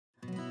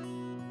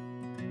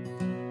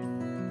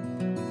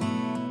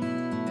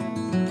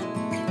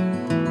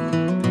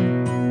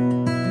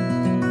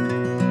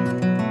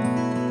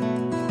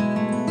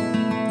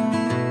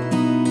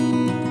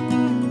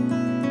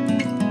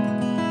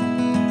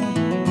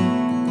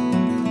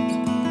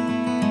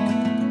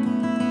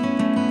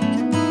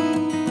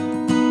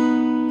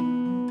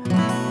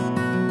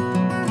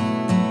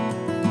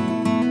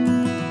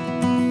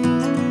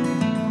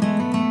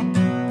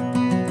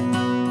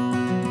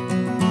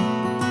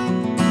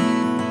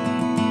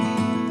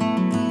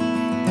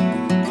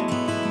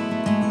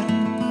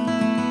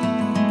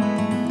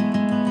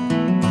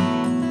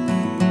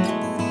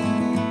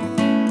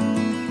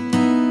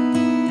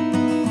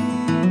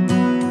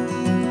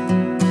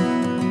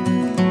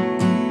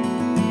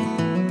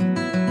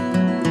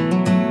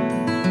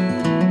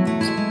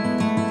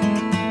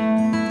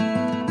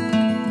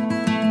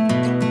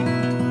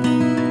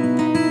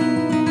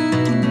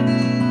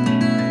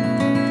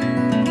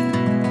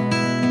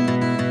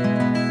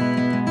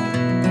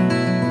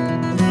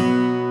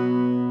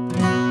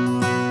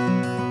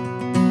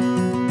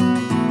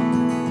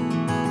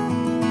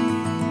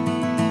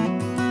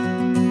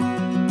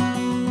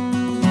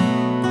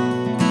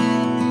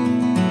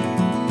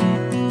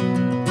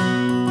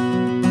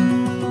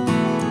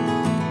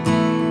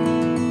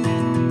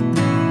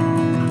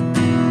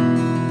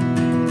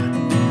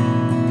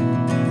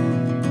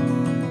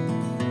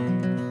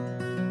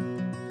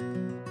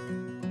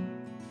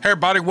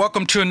Everybody,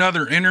 welcome to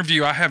another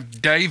interview. I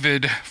have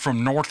David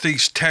from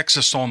Northeast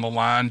Texas on the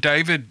line.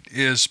 David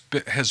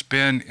has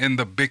been in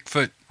the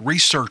Bigfoot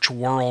research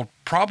world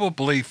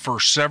probably for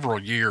several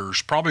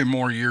years, probably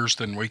more years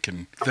than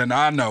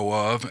I know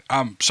of.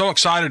 I'm so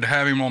excited to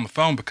have him on the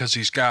phone because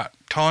he's got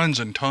tons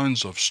and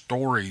tons of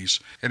stories.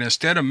 And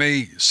instead of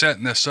me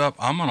setting this up,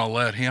 I'm going to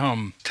let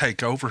him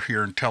take over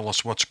here and tell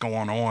us what's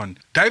going on.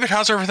 David,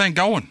 how's everything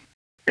going?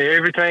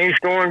 Everything's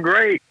going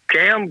great,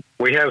 Cam.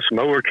 We have some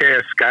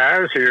overcast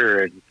skies here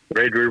in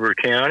Red River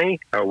County.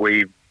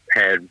 We've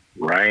had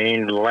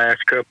rain the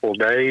last couple of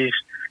days.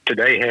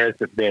 Today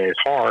hasn't been as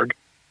hard,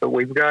 but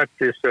we've got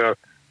this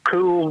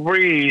cool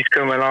breeze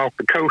coming off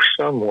the coast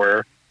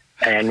somewhere,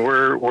 and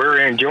we're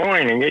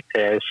enjoying it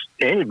as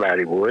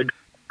anybody would.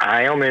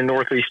 I am in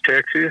Northeast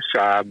Texas.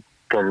 I'm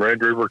from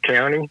Red River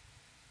County.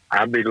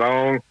 I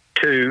belong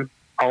to,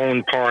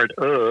 own part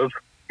of,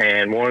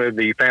 and one of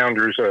the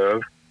founders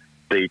of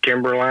the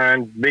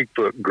Timberline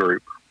Bigfoot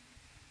group.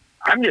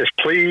 I'm just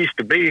pleased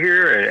to be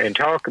here and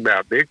talk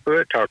about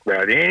Bigfoot, talk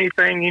about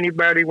anything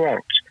anybody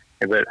wants.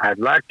 But I'd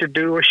like to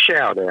do a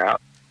shout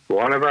out.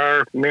 One of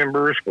our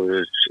members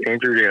was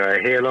injured in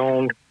a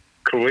head-on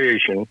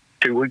collision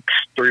 3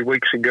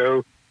 weeks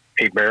ago.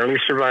 He barely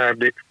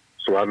survived it.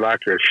 So I'd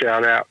like to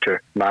shout out to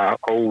my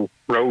old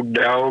road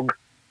dog,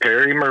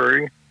 Perry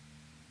Murray.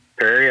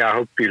 Perry, I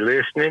hope you're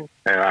listening,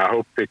 and I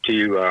hope that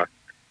you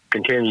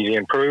continue to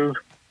improve.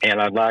 And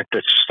I'd like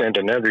to send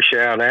another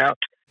shout out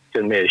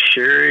to Miss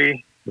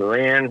Sherry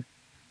Lynn.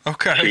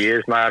 Okay. She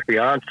is my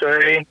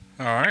fiance.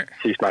 All right.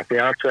 She's my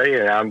fiance,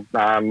 and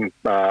I'm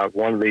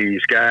one of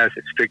these guys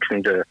that's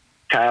fixing to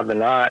tie the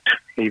knot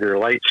either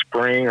late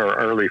spring or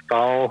early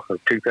fall of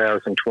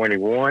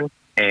 2021.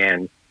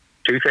 And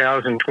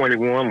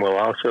 2021 will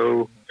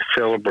also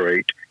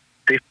celebrate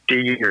 50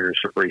 years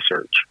of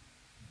research.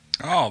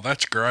 Oh,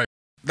 that's great.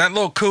 That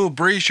little cool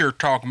breeze you're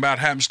talking about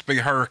happens to be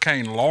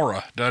Hurricane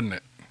Laura, doesn't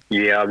it?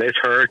 Yeah, that's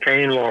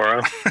Hurricane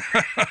Laura.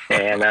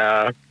 And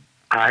I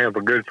have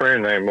a good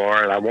friend named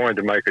Laura, and I wanted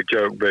to make a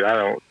joke, but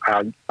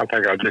I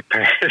think I'll just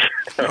pass.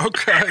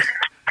 Okay.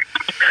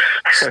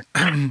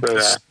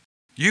 But,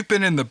 you've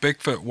been in the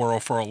Bigfoot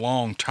world for a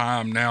long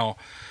time now.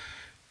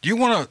 Do you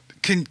want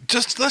to,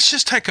 let's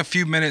just take a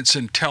few minutes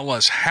and tell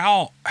us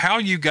how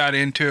you got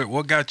into it,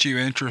 what got you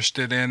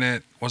interested in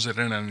it? Was it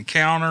an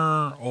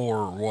encounter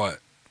or what?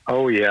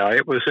 Oh, yeah,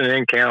 it was an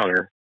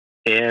encounter.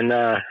 In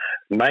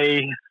May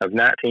of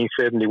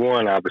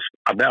 1971, I was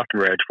about to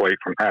graduate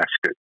from high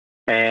school.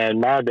 And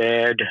my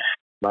dad,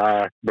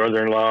 my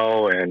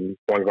brother-in-law, and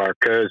one of our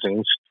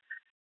cousins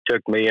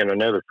took me and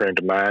another friend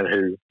of mine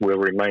who will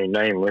remain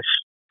nameless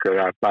because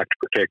I'd like to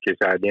protect his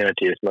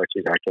identity as much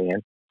as I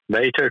can.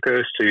 They took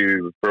us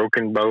to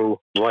Broken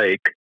Bow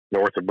Lake,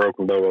 north of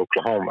Broken Bow,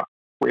 Oklahoma.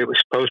 It was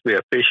supposed to be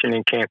a fishing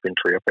and camping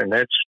trip, and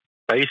that's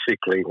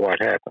basically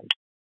what happened.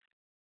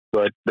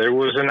 But there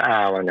was an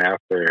island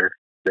out there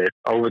that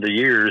over the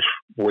years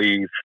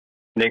we've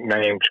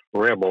nicknamed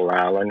Rebel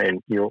Island,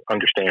 and you'll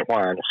understand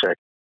why in a second.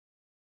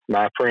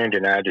 My friend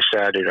and I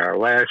decided our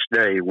last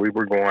day we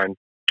were going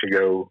to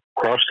go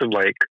across the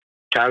lake,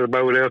 tie the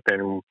boat up,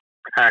 and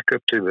hike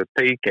up to the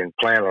peak and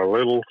plant a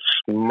little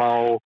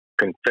small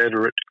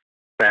Confederate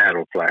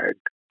battle flag,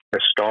 the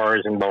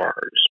stars and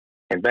bars.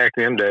 And back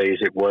in them days,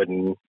 it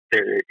wasn't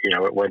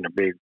a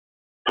big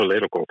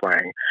political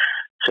thing.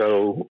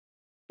 So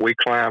we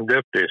climbed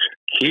up this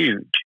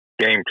huge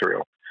game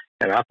trail.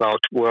 And I thought,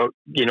 well,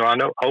 I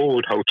know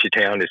old Ho Chi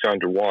Town is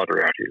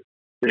underwater out here.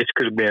 This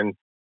could have been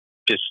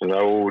just an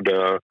old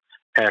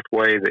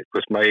pathway that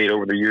was made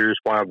over the years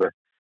while the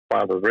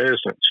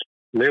residents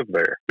lived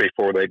there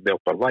before they built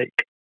the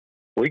lake.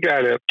 We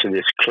got up to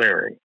this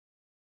clearing.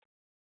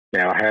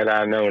 Now, had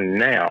I known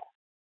now,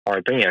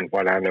 or then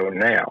what I know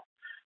now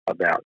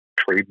about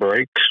tree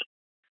breaks,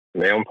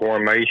 limb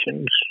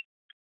formations,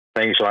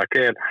 things like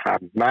that, I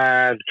might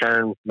have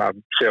turned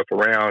myself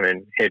around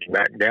and headed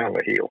back down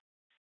the hill.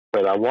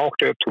 But I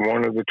walked up to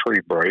one of the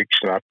tree breaks,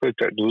 and I put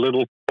that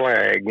little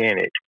flag in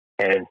it.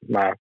 And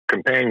my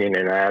companion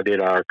and I did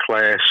our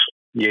class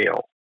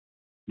yell.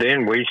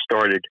 Then we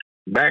started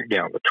back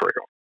down the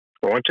trail.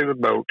 Going to the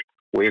boat,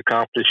 we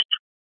accomplished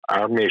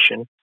our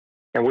mission,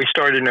 and we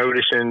started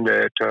noticing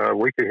that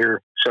we could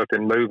hear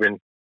something moving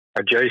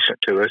adjacent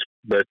to us,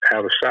 but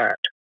out of sight.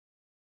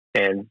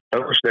 And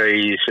those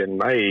days in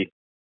May,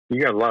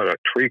 you got a lot of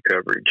tree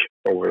coverage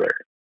over there.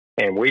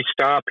 And we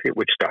stop, it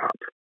would stop.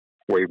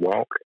 We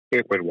walk,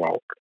 it would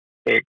walk.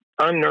 It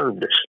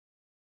unnerved us.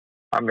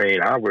 I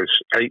mean, I was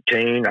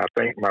 18. I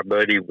think my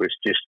buddy was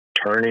just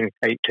turning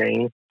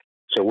 18.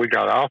 So we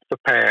got off the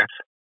path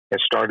and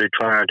started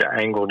trying to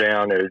angle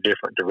down in a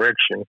different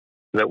direction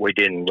that we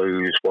didn't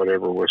lose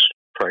whatever was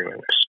trailing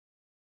us.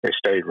 It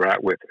stayed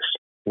right with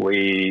us.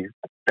 We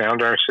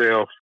found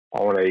ourselves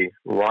on a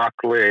rock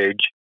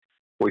ledge.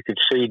 We could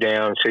see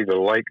the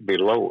lake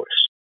below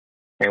us.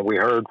 And we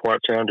heard what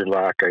sounded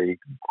like a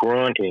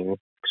grunting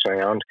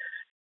sound,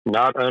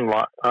 not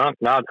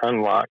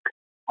unlike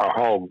a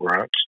hog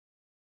grunt.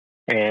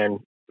 And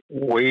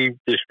we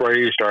just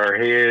raised our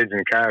heads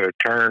and kind of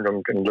turned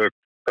them and looked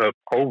up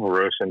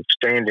over us, and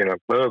standing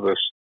above us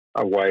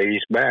a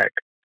ways back,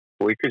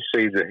 we could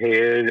see the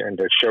head and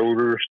the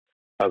shoulders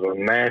of a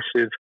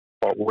massive,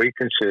 what we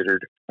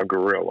considered a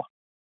gorilla.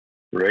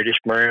 Reddish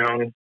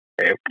brown.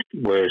 It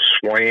was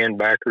swaying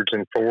backwards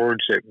and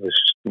forwards. It was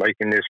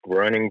making this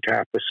grunting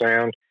type of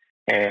sound.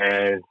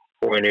 And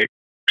when it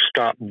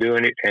stopped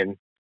doing it and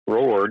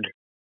roared,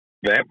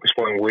 that was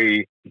when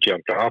we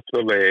jumped off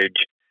the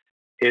ledge,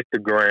 hit the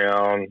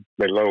ground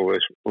below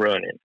us,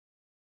 running.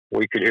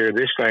 We could hear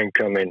this thing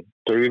coming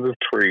through the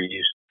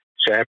trees.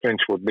 Saplings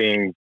were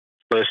being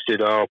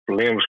busted off,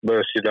 limbs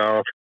busted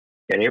off,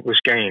 and it was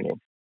gaining.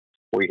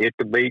 We hit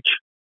the beach.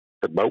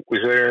 The boat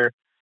was there.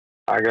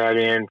 I got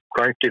in,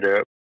 cranked it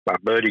up. My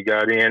buddy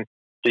got in,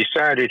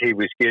 decided he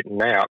was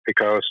getting out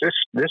because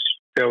this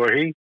fella,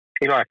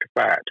 he liked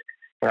to fight.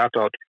 And I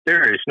thought,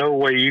 there is no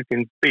way you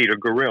can beat a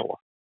gorilla.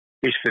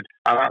 He said,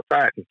 I'm not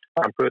fighting.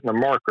 I'm putting a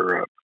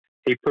marker up.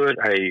 He put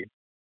a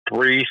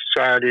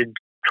 3-sided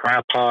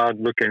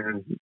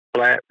tripod-looking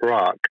flat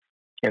rock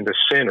in the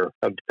center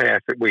of the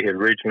path that we had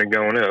originally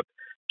gone up,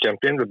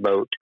 jumped in the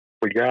boat.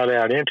 We got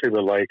out into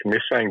the lake, and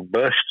this thing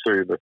bust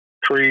through the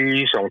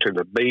trees onto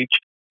the beach.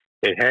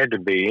 It had to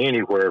be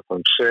anywhere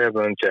from 7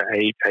 to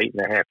 8,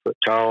 8.5 foot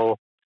tall.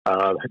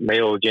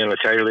 Male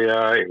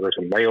genitalia. It was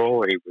a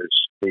male. He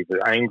was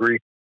angry.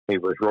 He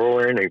was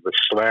roaring. He was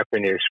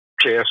slapping his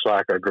chest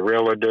like a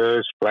gorilla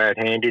does,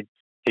 flat-handed.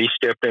 He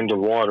stepped into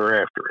the water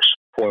after us.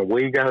 When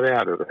we got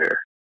out of there,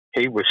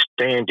 he was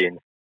standing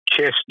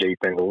chest deep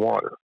in the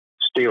water,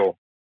 still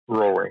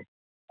roaring,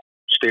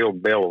 still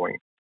bellowing,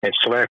 and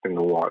slapping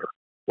the water.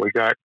 We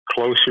got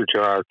closer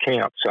to our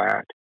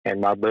campsite,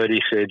 and my buddy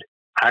said,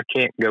 I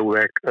can't go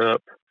back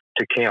up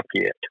to camp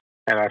yet.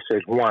 And I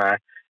said, why?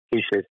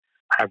 He said,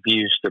 I've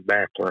used the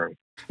bathroom.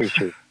 He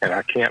said, and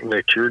I can't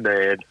let your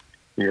dad,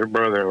 your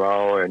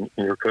brother-in-law, and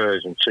your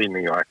cousin see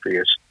me like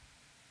this.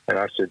 And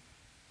I said,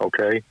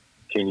 okay,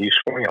 can you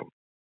swim?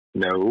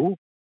 No.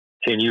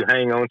 Can you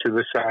hang on to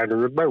the side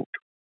of the boat?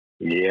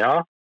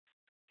 Yeah.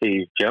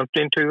 He jumped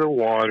into the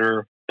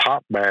water,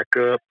 popped back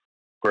up,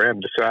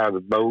 grabbed the side of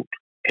the boat,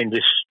 and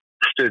just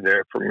stood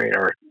there for a minute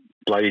or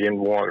laid in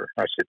water.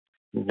 I said,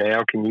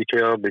 now can you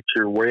tell that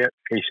you're wet?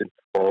 He said,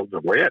 well, the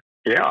wet?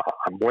 Yeah,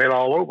 I'm wet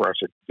all over. I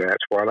said,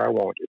 that's what I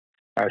wanted.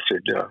 I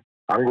said,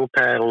 I'm going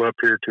to paddle up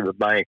here to the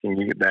bank and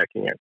you get back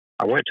in.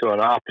 I went to an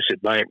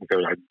opposite bank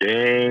because I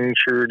dang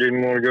sure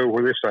didn't want to go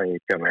where this thing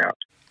had come out.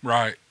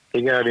 Right.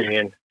 He got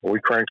in. We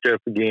cranked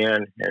up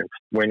again and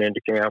went into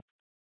camp.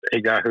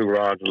 He got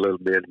hoorah'd a little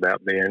bit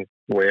about being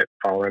wet,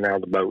 falling out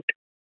of the boat.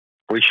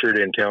 We sure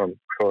didn't tell him,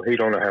 well, he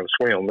don't know how to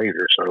swim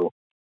either. So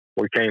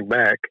we came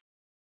back,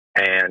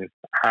 and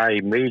I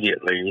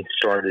immediately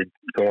started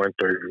going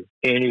through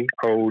any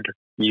old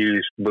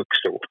used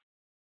bookstore,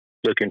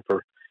 looking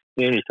for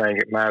anything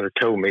that might have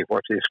told me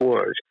what this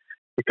was,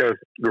 because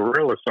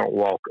gorillas don't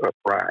walk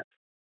upright.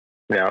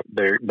 Now,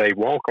 they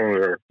walk on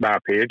their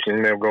bipeds,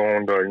 and they'll go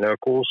on their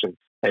knuckles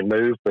and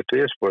move, but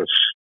this was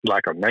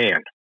like a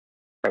man,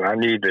 and I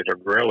knew that a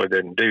gorilla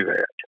didn't do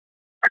that.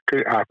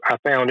 I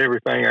found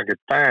everything I could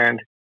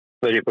find,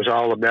 but it was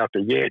all about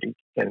the Yeti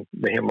in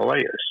the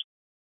Himalayas.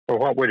 Well,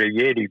 what would a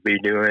Yeti be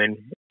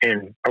doing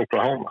in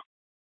Oklahoma?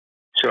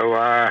 So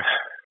I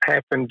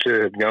happened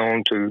to have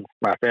gone to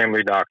my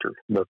family doctor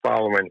the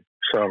following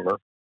summer,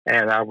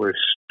 and I was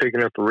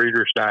picking up a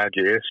Reader's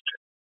Digest,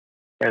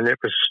 and it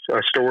was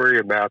a story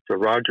about the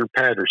Roger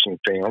Patterson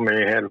film, and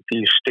it had a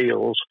few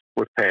stills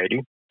with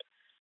Patty.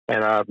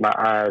 And my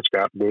eyes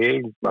got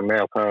big, my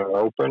mouth hung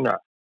open.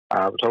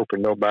 I was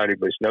hoping nobody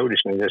was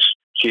noticing this.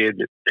 She had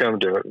come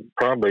to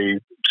probably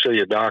see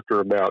a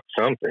doctor about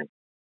something,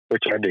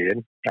 which I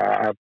did.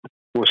 I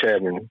was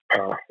having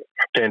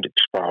appendix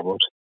problems,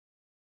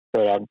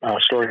 but I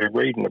started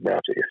reading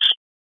about this.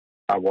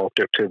 I walked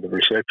up to the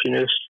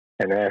receptionist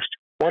and asked,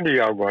 what are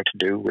y'all going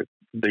to do with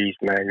these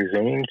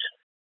magazines?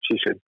 She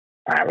said,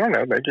 I don't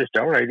know. They just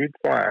donated.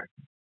 Why?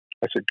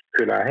 I said,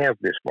 could I have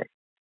this one?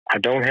 I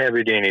don't have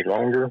it any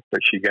longer,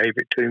 but she gave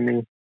it to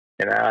me,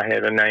 and I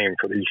had a name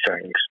for these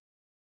things.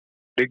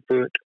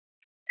 Bigfoot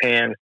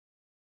and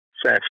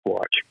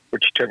Sasquatch,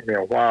 which took me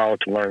a while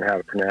to learn how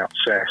to pronounce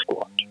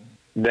Sasquatch.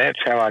 That's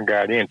how I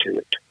got into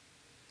it.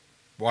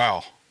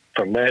 Wow.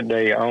 From that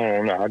day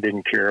on, I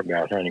didn't care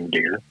about hunting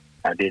deer.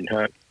 I didn't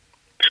hunt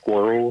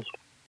squirrels,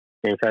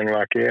 anything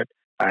like that.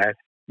 I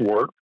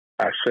worked.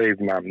 I saved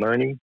my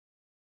money.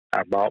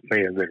 I bought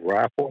me a good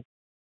rifle.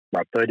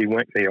 My buddy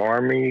went in the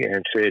Army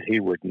and said he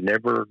would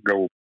never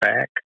go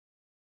back,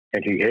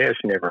 and he has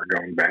never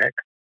gone back.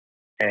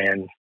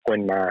 And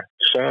when my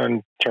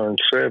son turned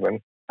 7,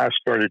 I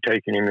started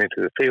taking him into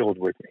the field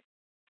with me,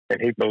 and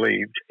he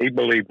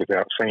believed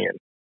without seeing.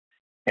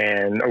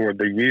 And over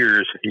the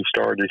years, he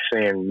started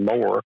seeing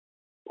more.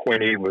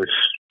 When he was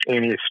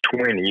in his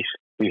 20s,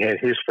 he had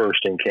his first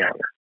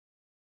encounter,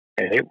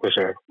 and it was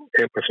a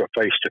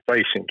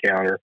face-to-face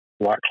encounter,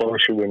 a lot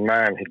closer than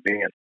mine had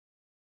been.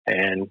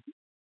 And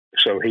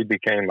so he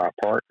became my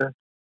partner.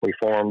 We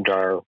formed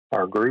our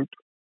group,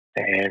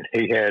 And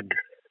he had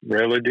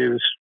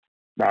relatives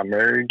by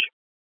marriage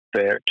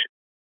that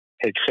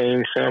had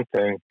seen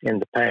something in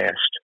the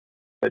past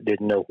but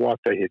didn't know what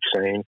they had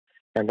seen,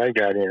 and they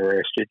got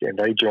interested and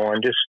they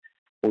joined us.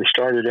 We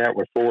started out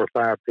with 4 or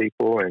 5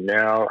 people, and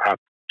now I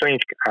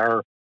think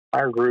our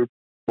group,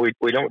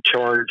 we don't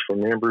charge for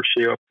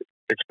membership.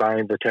 It's by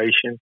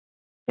invitation,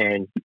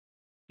 and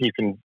you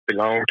can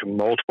belong to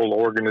multiple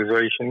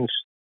organizations.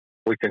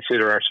 We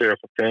consider ourselves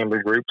a family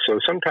group, so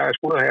sometimes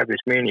we'll have as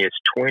many as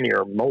 20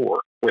 or more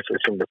with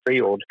us in the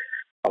field.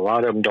 A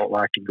lot of them don't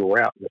like to go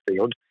out in the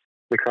field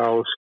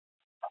because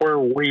where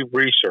we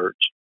research,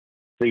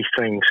 these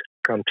things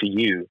come to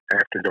you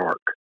after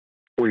dark.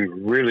 We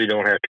really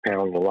don't have to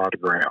pound a lot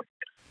of ground.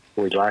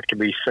 We'd like to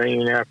be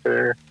seen out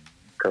there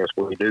because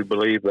we do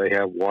believe they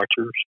have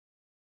watchers.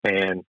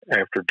 And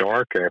after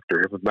dark,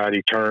 after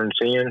everybody turns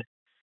in,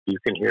 you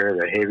can hear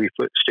the heavy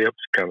footsteps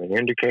coming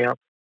into camp.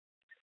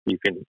 You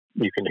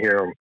can hear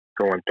them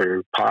going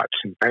through pots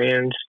and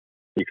pans.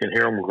 You can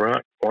hear them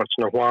grunt once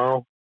in a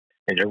while,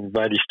 and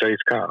everybody stays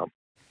calm.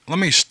 Let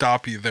me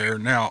stop you there.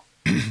 Now,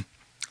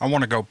 I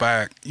want to go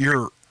back.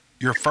 Your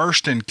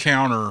first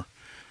encounter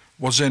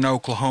was in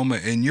Oklahoma,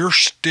 and you're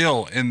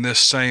still in this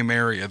same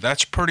area.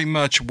 That's pretty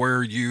much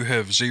where you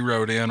have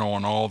zeroed in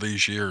on all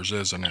these years,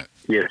 isn't it?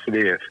 Yes, it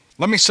is.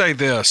 Let me say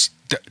this.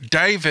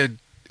 David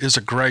is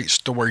a great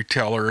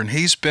storyteller, and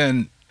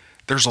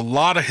there's a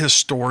lot of his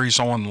stories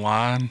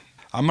online.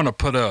 I'm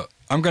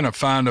going to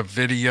find a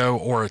video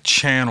or a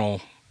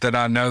channel that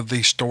I know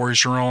these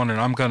stories are on,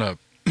 and I'm going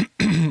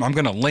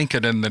to link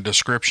it in the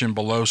description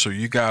below so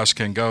you guys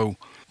can go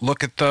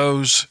look at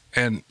those.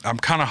 And I'm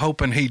kind of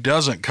hoping he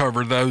doesn't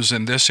cover those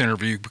in this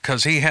interview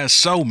because he has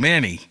so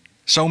many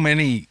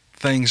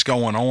things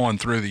going on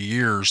through the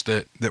years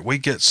that we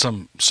get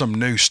some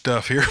new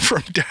stuff here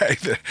from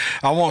David.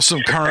 I want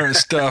some current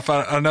stuff.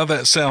 I know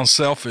that sounds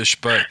selfish,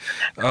 but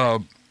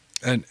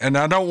and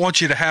I don't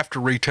want you to have to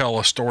retell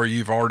a story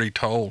you've already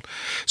told.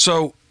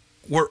 So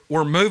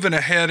we're moving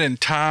ahead in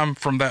time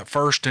from that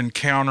first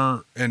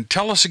encounter, and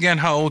tell us again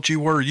how old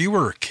you were. You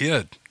were a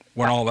kid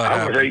when all that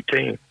happened. I was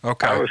 18.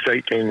 Okay. I was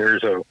 18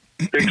 years old,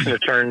 fixing to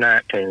turn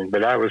 19.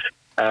 But I was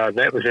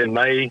that was in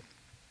May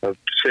of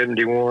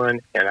 '71,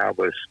 and I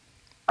was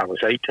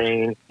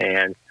 18,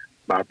 and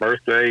my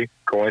birthday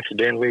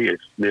coincidentally is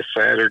this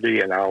Saturday,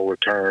 and I will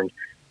turn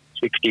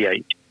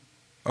 68.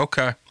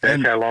 Okay.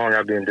 That's how long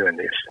I've been doing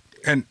this.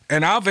 And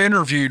I've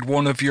interviewed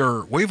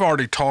we've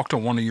already talked to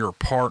one of your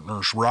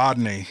partners,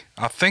 Rodney.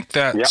 I think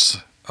that's,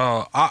 yep.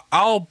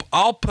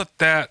 I'll put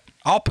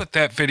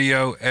that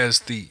video as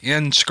the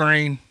end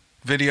screen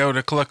video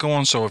to click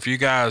on. So if you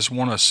guys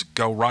want to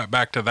go right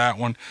back to that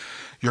one,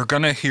 you're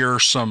going to hear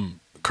some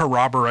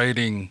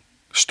corroborating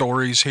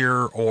stories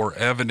here or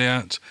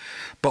evidence.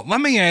 But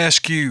let me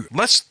ask you,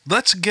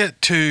 let's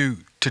get to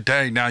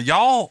today. Now,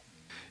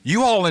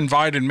 you all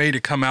invited me to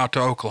come out to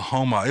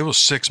Oklahoma. It was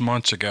 6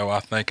 months ago, I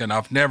think, and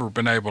I've never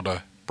been able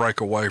to break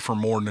away for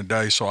more than a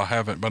day, so I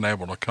haven't been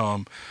able to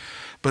come.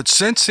 But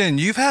since then,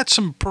 you've had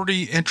some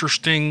pretty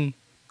interesting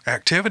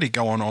activity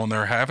going on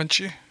there, haven't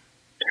you?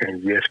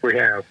 Yes, we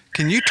have.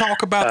 Can you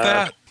talk about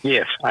that?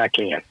 Yes, I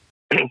can,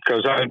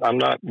 because I'm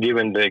not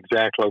giving the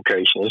exact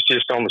location. It's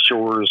just on the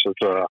shores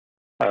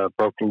of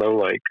Broken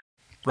Bow Lake.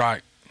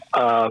 Right.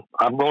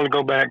 I'm going to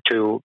go back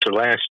to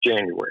last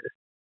January.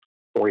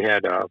 We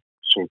had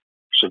some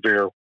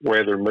severe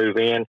weather move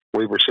in.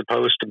 We were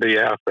supposed to be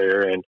out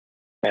there, and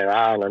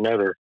I and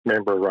another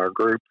member of our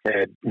group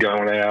had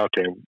gone out,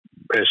 and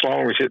as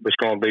long as it was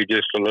going to be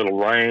just a little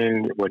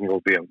rain, it wasn't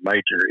going to be a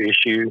major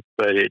issue.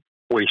 But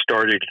we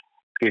started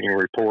getting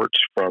reports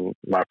from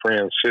my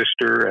friend's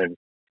sister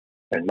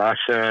and my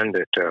son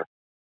that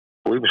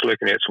we was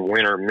looking at some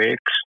winter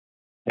mix,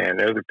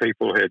 and other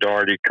people had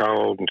already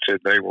called and said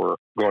they were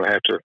going to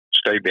have to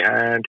stay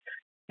behind,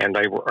 and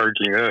they were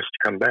urging us to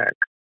come back.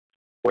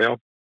 Well,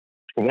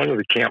 one of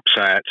the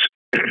campsites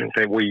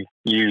that we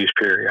use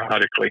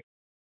periodically,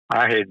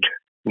 I had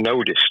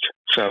noticed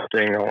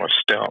something on a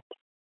stump.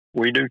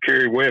 We do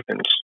carry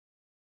weapons,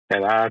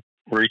 and I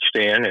reached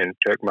in and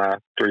took my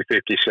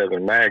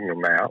 .357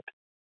 Magnum out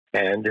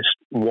and just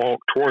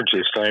walked towards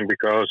this thing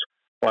because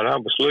what I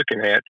was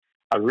looking at,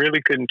 I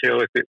really couldn't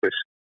tell if it was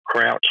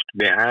crouched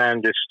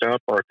behind this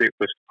stump or if it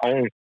was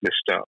on the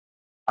stump.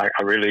 I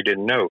really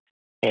didn't know.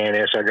 And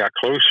as I got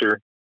closer,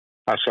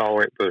 I saw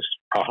it was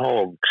a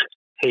hog's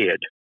head.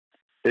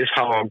 This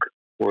hog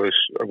was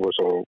a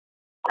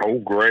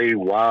old gray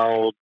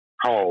wild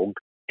hog,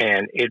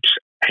 and its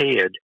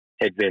head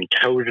had been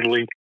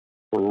totally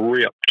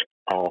ripped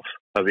off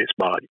of its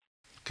body.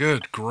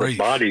 Good grief.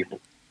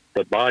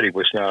 The body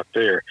was not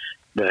there.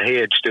 The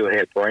head still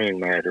had brain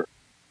matter.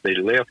 The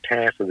left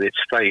half of its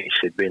face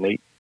had been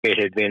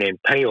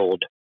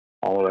impaled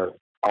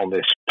on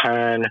this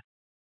pine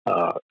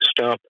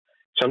stump.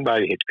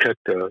 Somebody had cut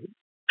the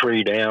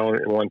tree down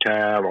at one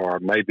time, or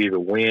maybe the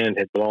wind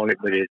had blown it,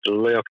 but it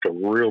left a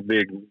real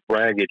big,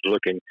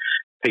 ragged-looking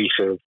piece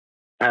of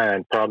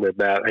pine, probably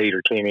about 8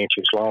 or 10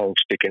 inches long,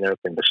 sticking up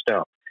in the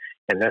stump.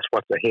 And that's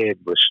what the head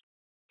was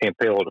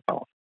impaled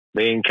upon.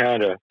 being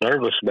kind of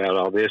nervous about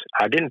all this,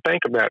 I didn't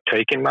think about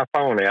taking my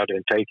phone out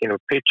and taking a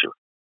picture.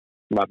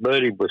 My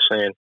buddy was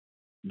saying,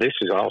 "This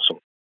is awesome."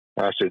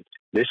 I said,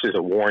 "This is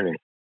a warning."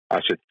 I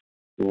said,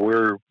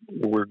 we're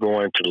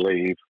going to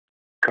leave.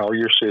 Call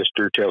your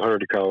sister, tell her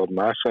to call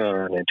my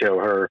son, and tell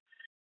her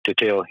to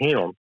tell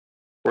him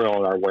we're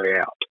on our way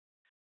out."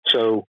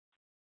 So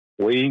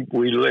we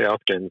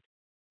left, and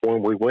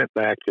when we went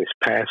back this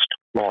past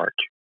March,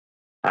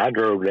 I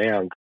drove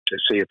down to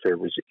see if there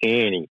was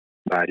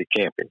anybody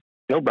camping.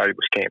 Nobody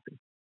was camping.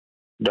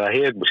 The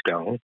head was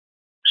gone.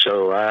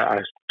 So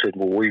I said,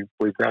 "Well,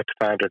 we've got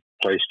to find a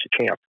place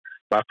to camp."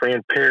 My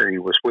friend Perry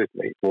was with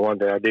me, the one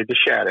that I did the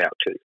shout out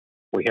to.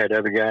 We had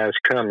other guys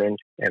coming,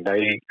 and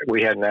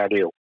we had an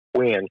idea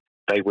when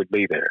they would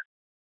be there.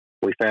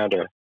 We found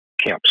a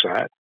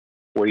campsite.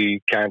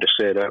 We kind of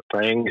set up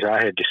things.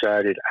 I had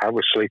decided I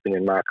was sleeping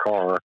in my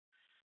car.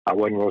 I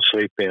wasn't going to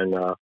sleep in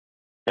a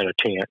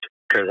tent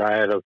because I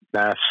had a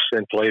nice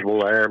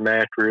inflatable air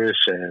mattress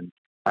and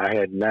I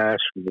had nice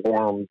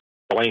warm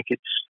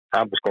blankets.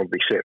 I was going to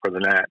be set for the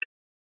night.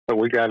 But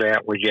we got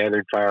out, we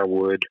gathered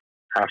firewood.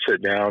 I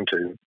sat down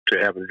to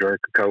have a drink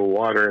of cold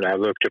water, and I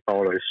looked up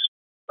on this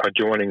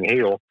adjoining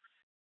hill,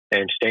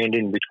 and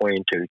standing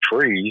between two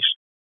trees,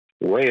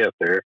 way up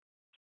there,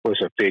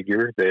 was a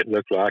figure that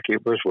looked like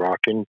it was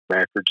rocking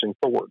backwards and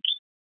forwards.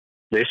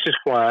 This is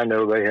why I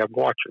know they have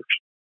watchers.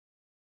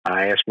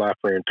 I asked my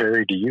friend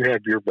Perry, "Do you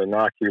have your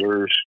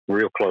binoculars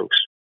real close?"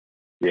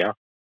 "Yeah."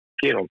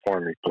 "Get them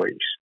for me, please."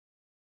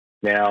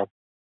 Now,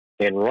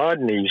 in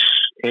Rodney's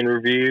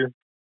interview,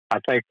 I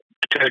think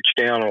touched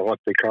down on what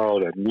they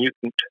called a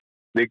mutant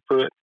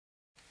Bigfoot.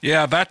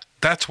 Yeah,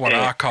 that's what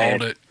I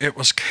called it. It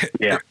was,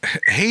 yeah.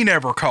 He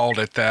never called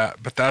it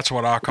that, but that's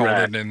what I called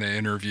it in the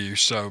interview.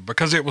 So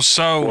because it was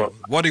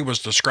what he was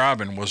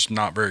describing was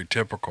not very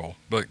typical.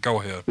 But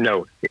go ahead.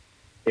 No,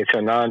 it's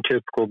a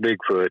non-typical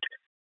Bigfoot.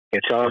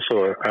 It's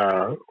also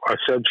a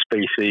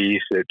subspecies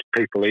that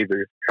people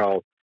either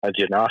call a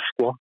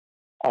Genasqua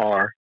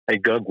or a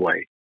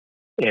Gugway.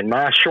 In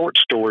my short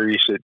stories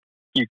that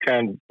you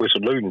kind of was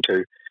alluding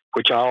to,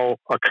 which all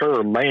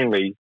occur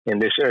mainly in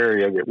this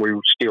area that we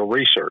still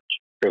research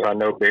because I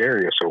know the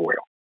area so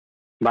well.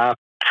 My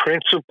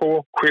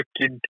principal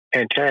cryptid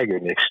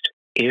antagonist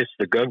is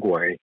the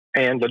Gugway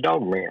and the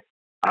Dogman.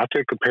 I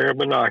took a pair of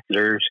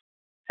binoculars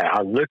and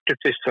I looked at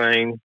this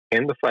thing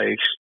in the face.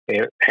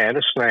 It had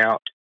a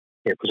snout.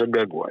 It was a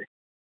Gugway.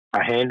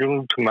 I handed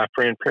them to my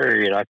friend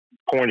Perry and I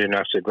pointed and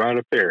I said, "Right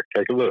up there,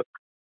 take a look."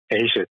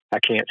 And he said, "I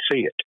can't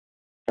see it."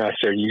 And I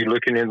said, "Are you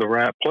looking in the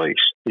right place?"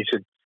 He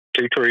said,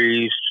 "Two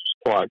trees,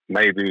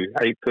 maybe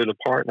 8 foot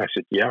apart?" And I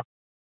said, "Yeah."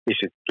 He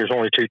said, "There's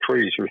only 2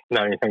 trees. There's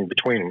not anything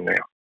between them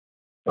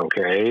now."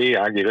 Okay,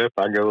 I get up,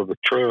 I go to the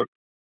truck,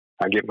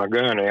 I get my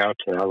gun out,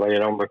 and I lay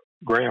it on the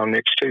ground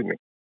next to me.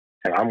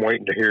 And I'm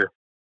waiting to hear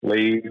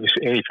leaves,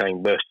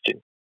 anything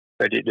busting.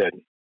 But it doesn't.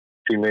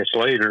 A few minutes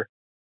later,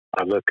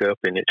 I look up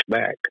and it's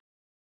back.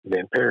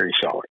 Then Perry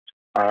saw it.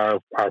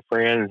 Our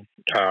friend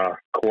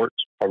Quartz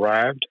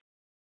arrived.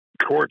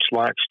 Quartz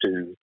likes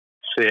to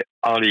set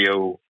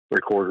audio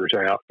recorders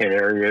out in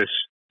areas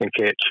and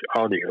catch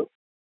audio.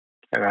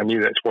 And I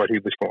knew that's what he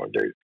was going to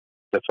do.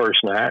 The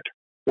first night,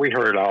 we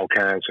heard all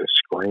kinds of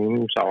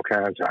screams, all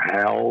kinds of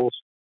howls.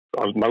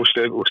 Most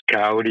of it was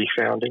coyote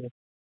sounding.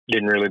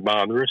 Didn't really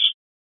bother us.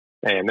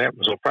 And that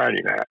was a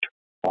Friday night.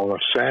 On a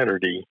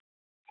Saturday,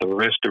 the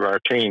rest of our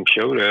team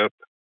showed up,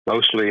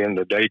 mostly in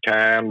the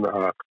daytime.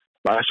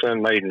 My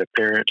son made an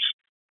appearance.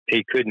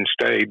 He couldn't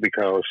stay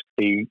because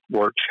he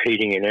works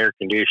heating and air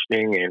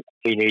conditioning, and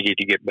he needed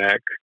to get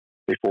back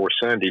before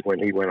Sunday when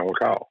he went on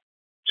call.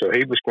 So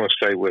he was going to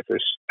stay with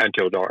us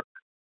until dark.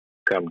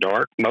 Come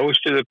dark, most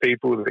of the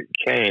people that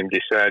came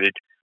decided,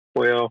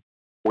 well,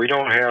 we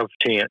don't have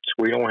tents,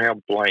 we don't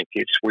have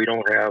blankets, we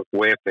don't have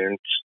weapons.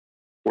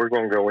 We're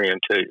going to go in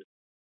too.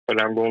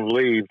 But I'm going to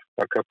leave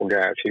a couple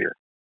guys here.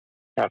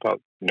 I thought,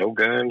 no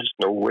guns,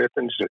 no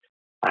weapons.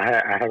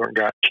 I haven't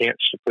got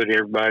tents to put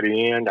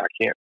everybody in. I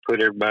can't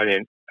put everybody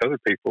in other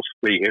people's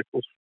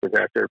vehicles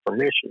without their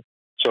permission.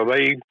 So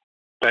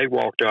they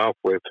walked off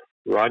with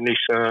Rodney's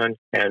son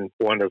and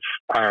one of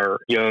our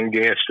young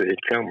guests that had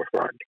come with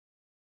Rodney.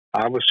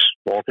 I was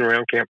walking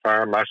around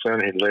campfire. My son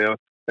had left.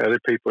 Other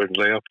people had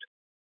left.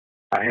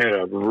 I had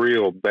a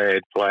real bad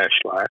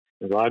flashlight.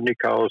 Rodney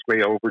calls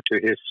me over to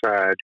his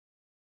side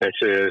and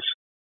says,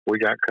 "We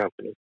got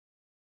company."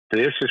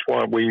 This is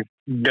what we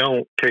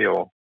don't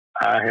tell.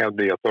 I have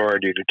the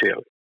authority to tell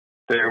it.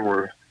 There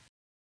were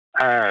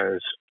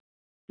eyes,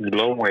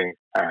 glowing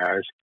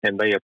eyes, and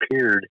they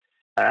appeared.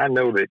 I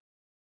know that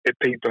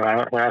people,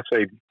 when I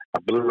say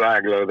a blue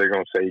eye glow, they're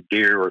going to say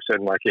deer or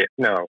something like that.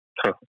 No,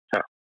 no.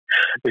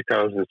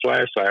 Because the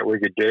flashlight, we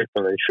could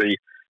definitely see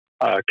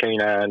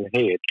canine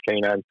head,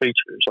 canine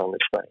features on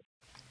this thing.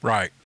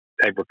 Right.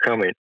 They were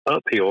coming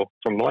uphill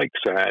from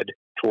lakeside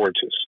towards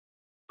us.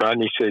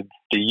 Rodney said,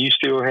 "Do you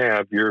still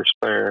have your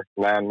spare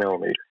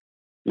 9mm?"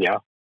 "Yeah."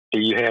 "Do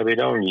you have it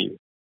on you?"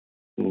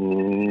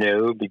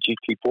 "No, but you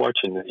keep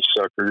watching these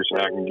suckers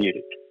and I can get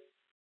it."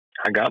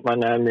 I got my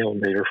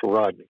 9mm for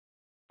Rodney.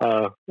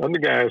 Other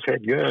guys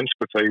had guns,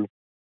 but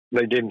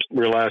they didn't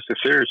realize the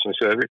seriousness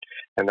of it,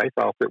 and they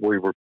thought that we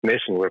were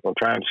messing with them,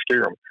 trying to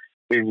scare them.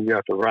 Then you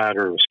got the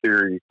writer of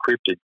scary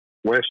cryptid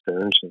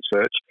westerns and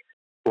such.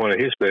 One of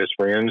his best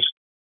friends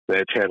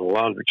that's had a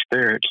lot of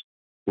experience.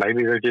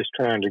 Maybe they're just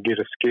trying to get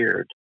us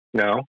scared.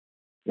 No,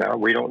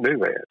 we don't do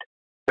that.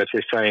 But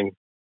this thing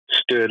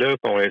stood up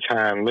on its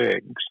hind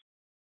legs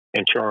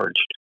and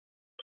charged.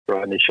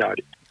 Rodney shot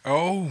it.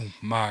 Oh,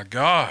 my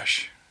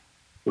gosh.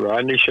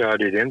 Rodney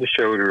shot it in the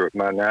shoulder of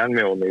my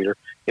 9mm.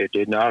 It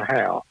did not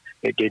howl.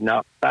 It did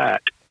not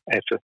bite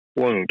at the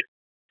wound.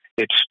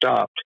 It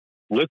stopped,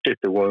 looked at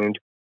the wound,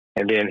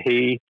 and then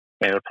he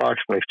and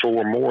approximately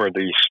 4 more of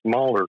these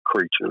smaller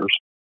creatures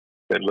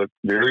that looked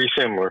very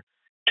similar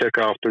took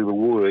off through the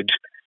woods.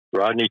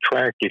 Rodney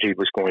tracked it. He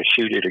was going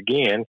to shoot it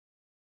again,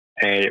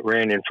 and it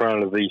ran in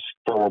front of these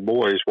 4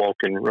 boys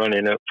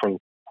running up from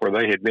where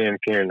they had been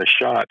carrying the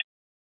shot.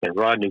 And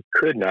Rodney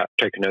could not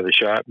take another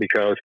shot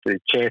because the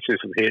chances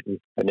of hitting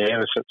an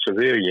innocent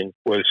civilian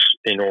was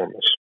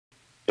enormous.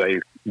 They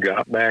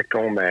got back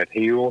on that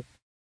hill.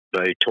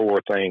 They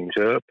tore things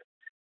up.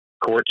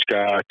 Court's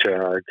got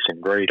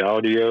some great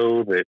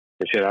audio that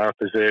is in our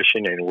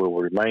possession and will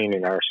remain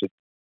in our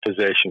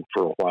possession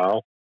for a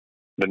while.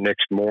 The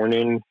next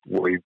morning,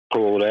 we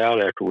pulled out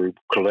after we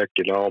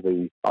collected all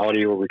the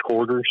audio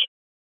recorders.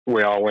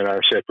 We all went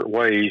our separate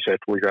ways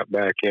after we got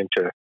back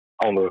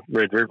on the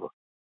Red River.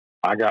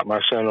 I got my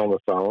son on the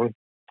phone,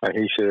 and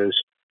he says,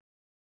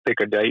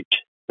 pick a date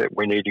that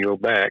we need to go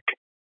back.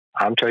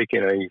 I'm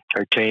taking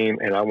a team,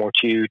 and I want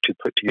you to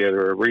put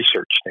together a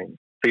research team,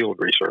 field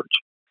research.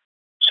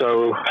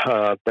 So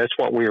that's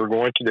what we are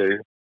going to do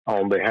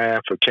on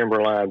behalf of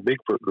Timberline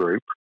Bigfoot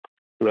Group.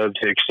 Love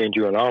to extend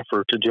you an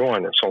offer to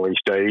join us on these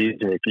days,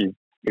 and if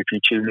you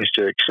choose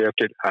to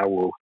accept it, I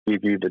will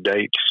give you the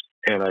dates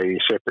in a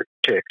separate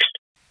text.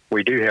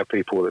 We do have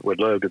people that would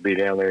love to be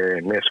down there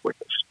and mess with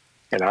us.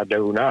 And I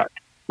do not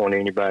want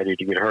anybody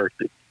to get hurt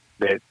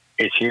that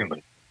is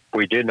human.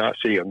 We did not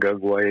see a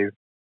gug wave,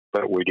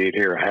 but we did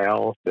hear a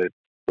howl that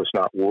was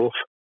not wolf.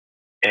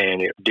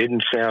 And it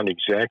didn't sound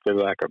exactly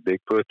like a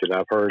Bigfoot that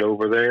I've heard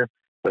over there,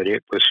 but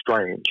it was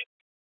strange.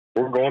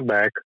 We're going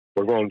back.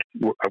 We're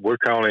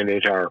calling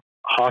it our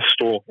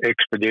Hostile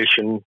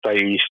Expedition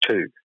Phase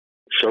 2.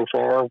 So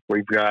far,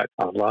 we've got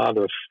a lot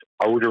of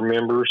older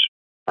members.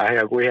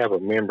 We have a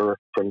member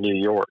from New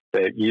York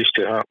that used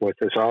to hunt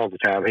with us all the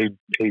time.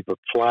 He would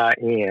fly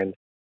in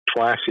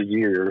twice a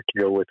year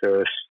to go with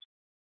us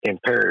in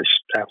Paris,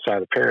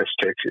 outside of Paris,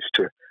 Texas,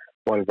 to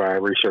one of our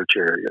research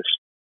areas.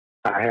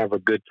 I have a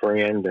good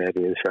friend that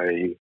is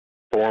a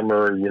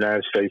former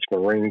United States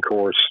Marine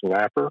Corps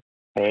sniper,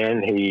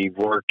 and he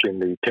worked in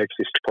the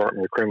Texas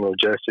Department of Criminal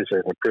Justice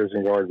as a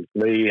prison guard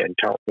with me and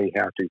taught me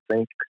how to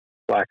think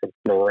like a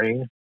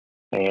Marine.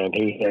 And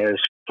he has,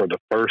 for the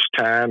first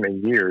time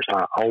in years,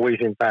 I always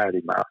invite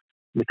him out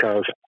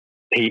because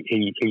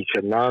he's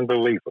a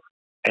non-believer.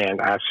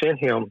 And I sent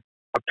him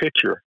a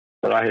picture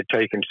that I had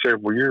taken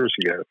several years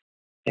ago.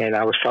 And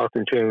I was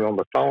talking to him on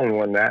the phone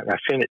one night, and I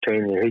sent it to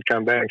him, and he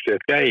come back and said,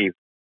 Dave,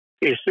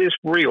 is this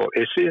real?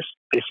 Is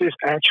this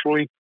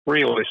actually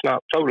real? It's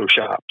not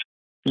Photoshopped.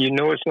 You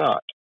know it's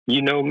not.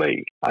 You know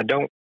me. I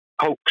don't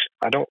hoax.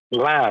 I don't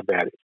lie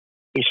about it.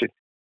 He said,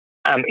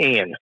 I'm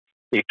in.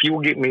 If you'll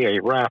get me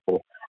a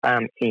rifle,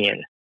 I'm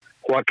in.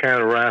 What kind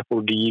of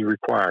rifle do you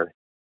require?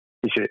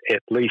 He said,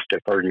 at least a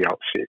 30-06.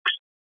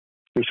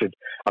 He said,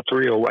 a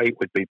 308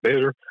 would be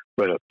better,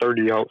 but a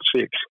 30-06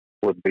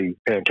 would be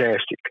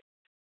fantastic.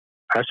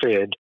 I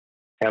said,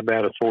 how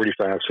about a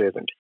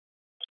 45-70?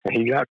 And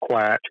he got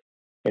quiet,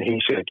 and he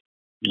said,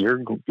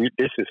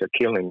 this is a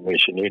killing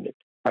mission, isn't it?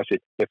 I said,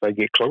 if they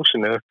get close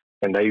enough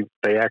and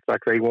they act like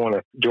they want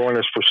to join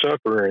us for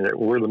supper and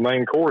we're the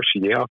main course,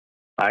 yeah,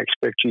 I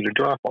expect you to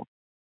drop them.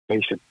 And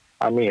he said,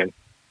 I'm in.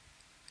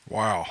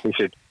 Wow. He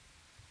said,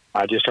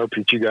 I just hope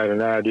that you got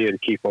an idea to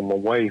keep them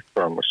away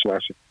from us. And I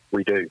said,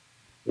 we do.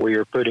 We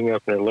are putting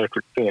up an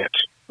electric fence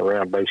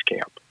around base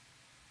camp.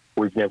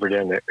 We've never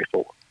done that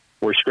before.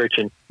 We're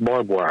stretching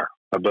barbed wire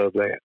above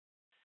that.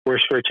 We're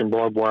stretching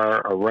barbed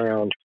wire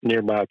around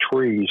nearby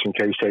trees in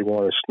case they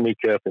want to sneak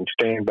up and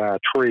stand by a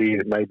tree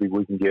that maybe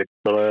we can get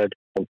blood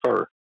and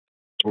fur.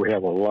 We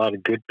have a lot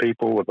of good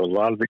people with a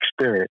lot of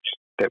experience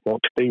that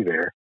want to be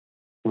there.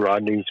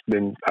 Rodney's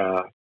been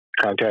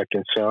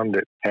contacting some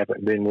that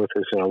haven't been with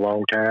us in a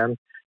long time.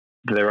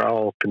 They're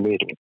all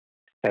committing.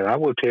 And I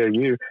will tell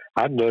you,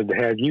 I'd love to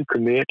have you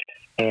commit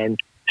and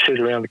sit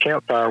around the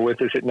campfire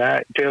with us at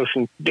night and tell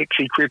some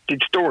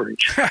dixiecryptid stories.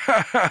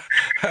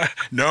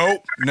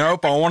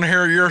 Nope. I want to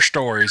hear your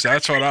stories.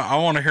 That's what I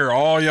want to hear,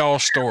 all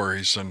y'all's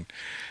stories. And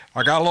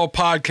I got a little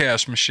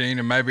podcast machine,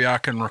 and maybe I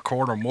can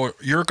record them. Well,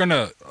 you're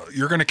gonna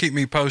keep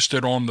me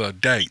posted on the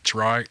dates,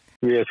 right?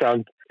 Yes,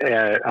 I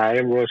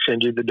am going to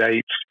send you the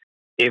dates.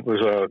 It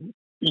was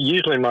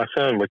usually my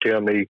son would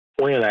tell me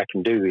when I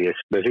can do this,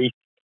 but he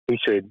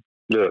said,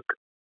 look,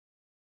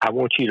 I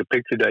want you to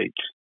pick the dates.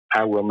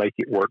 I will make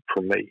it work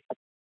for me.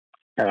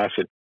 And I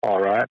said, all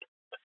right.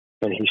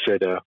 And he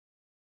said,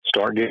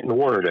 start getting the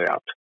word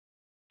out.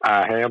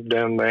 I have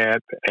done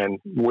that, and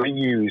we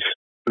use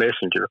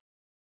Messenger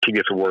to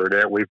get the word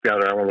out. We've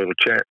got our own little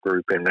chat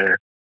group in there.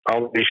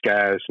 All of these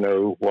guys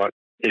know what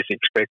is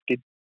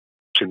expected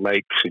to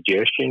make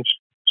suggestions.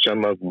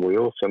 Some of them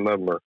will. Some of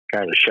them are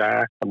kind of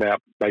shy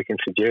about making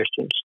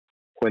suggestions.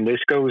 When this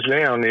goes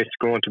down, it's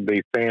going to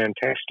be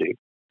fantastic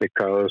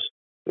because,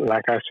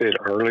 like I said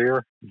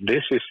earlier,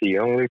 this is the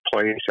only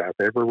place I've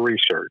ever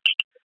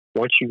researched.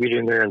 Once you get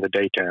in there in the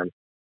daytime,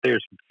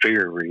 there's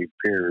very,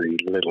 very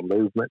little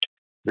movement,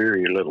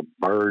 very little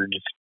birds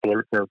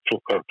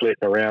flitting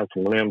around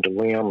from limb to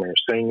limb or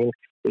singing.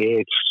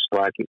 It's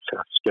like it's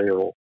a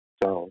sterile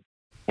zone.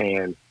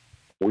 And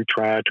we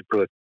try to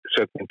put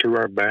something to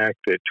our back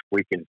that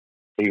we can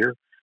hear,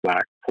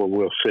 like where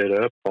we'll sit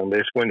up on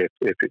this one. If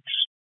it's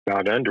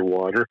not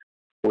underwater,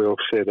 we'll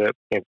sit up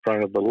in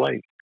front of the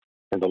lake.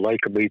 And the lake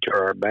will be to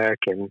our back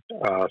and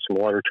some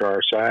water to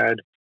our side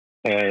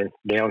and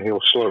downhill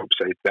slopes.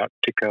 They've got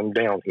to come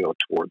downhill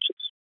towards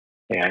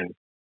us. And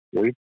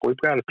we've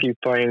got a few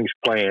things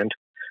planned.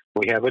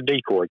 We have a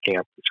decoy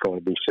camp that's going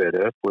to be set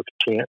up with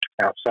a tent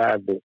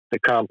outside the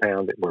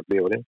compound that we're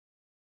building.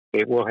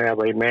 It will have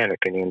a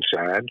mannequin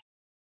inside.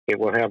 It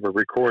will have a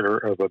recorder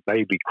of a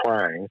baby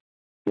crying.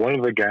 One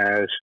of the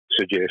guys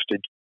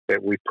suggested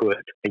that we put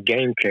a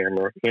game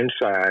camera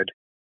inside,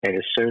 and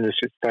as soon as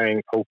this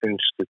thing opens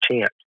the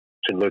tent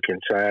to look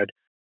inside,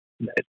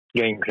 that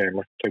game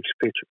camera takes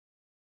a picture.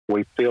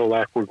 We feel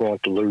like we're going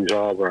to lose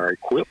all of our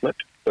equipment,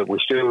 but we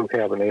still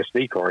have an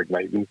SD card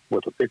maybe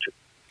with a picture.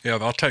 Yeah,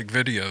 they'll take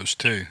videos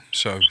too,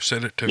 so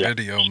set it to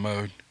video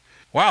mode.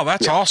 Wow,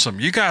 that's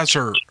awesome. You guys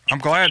are, I'm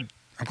glad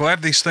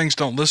these things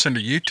don't listen to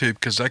YouTube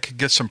because they could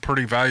get some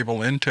pretty valuable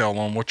intel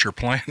on what your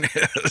plan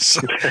is.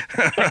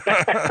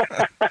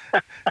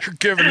 You're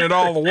giving it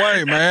all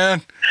away,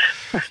 man.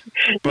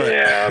 But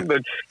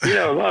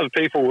a lot of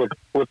people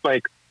would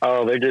think,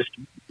 oh, they're just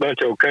a bunch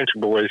of old country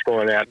boys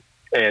going out,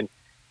 and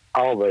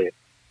all the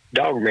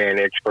dogman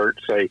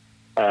experts say,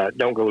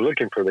 don't go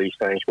looking for these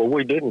things. Well,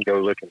 we didn't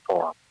go looking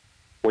for them.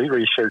 We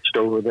researched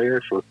over there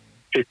for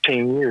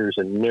 15 years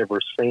and never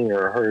seen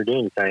or heard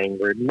anything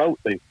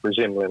remotely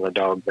resembling a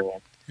dog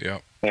man. Yeah.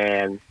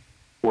 And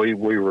we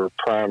were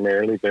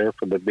primarily there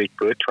for the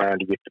Bigfoot, trying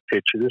to get the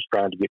pictures,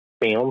 trying to get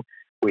film.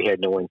 We had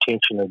no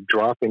intention of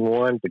dropping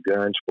one. The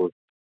guns were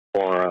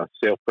for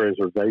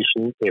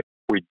self-preservation if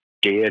we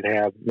did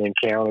have an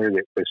encounter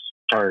that was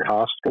turned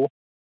hostile.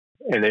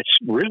 And it's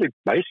really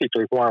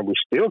basically why we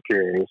still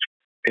carry this,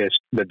 is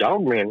the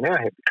dog men now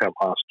have become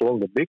hostile,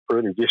 and the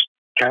Bigfoot has just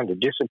kind of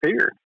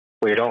disappeared.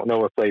 We don't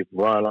know if they've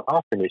run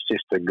off and it's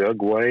just a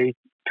gugway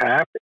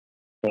type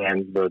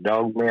and the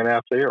dog men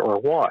out there or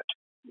what.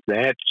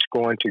 That's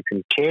going to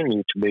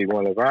continue to be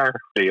one of our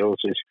deals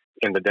is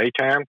in the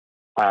daytime.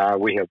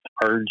 We have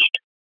urged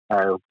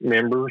our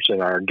members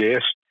and our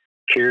guests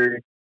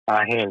carry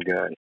a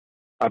handgun,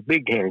 a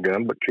big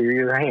handgun, but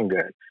carry a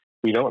handgun.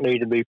 You don't need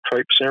to be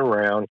traipsing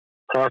around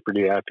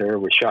property out there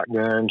with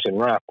shotguns and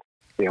rifles.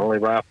 The only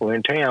rifle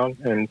in town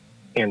and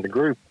in the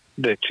group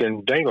that's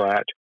in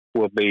daylight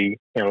will be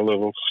in a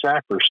little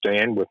sniper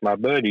stand with my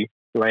buddy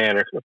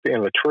laying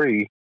in a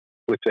tree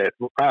with that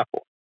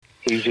rifle.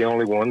 He's the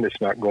only one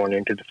that's not going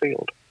into the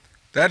field.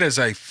 That is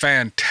a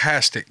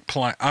fantastic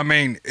plan. I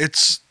mean,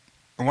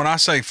 when I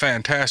say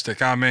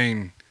fantastic, I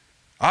mean,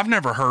 I've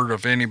never heard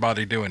of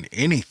anybody doing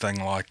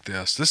anything like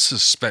this. This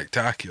is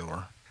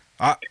spectacular.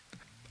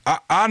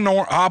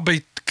 I'll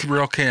be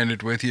real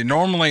candid with you.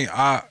 Normally,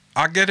 I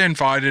get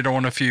invited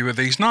on a few of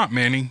these, not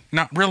many,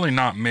 not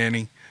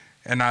many.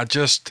 And I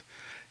just,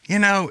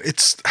 I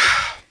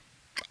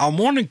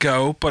want to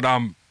go, but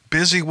I'm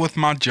busy with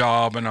my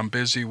job and I'm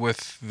busy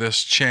with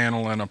this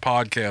channel and a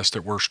podcast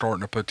that we're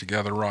starting to put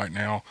together right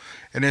now.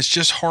 And it's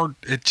just hard.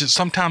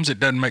 Sometimes it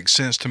doesn't make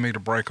sense to me to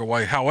break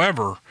away.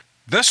 However,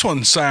 this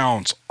one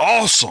sounds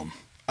awesome.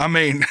 I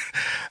mean,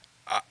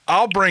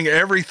 I'll bring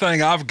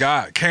everything I've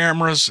got,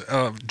 cameras,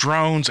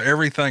 drones,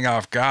 everything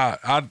I've got.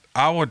 I'm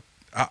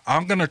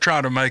going to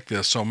try to make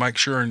this, so make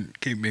sure and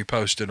keep me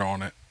posted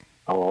on it.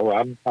 Oh,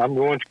 I'm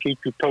going to keep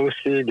you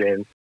posted,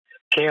 and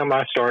Cam,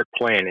 I start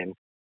planning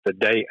the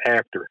day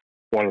after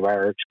one of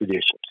our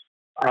expeditions.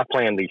 I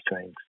plan these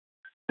things.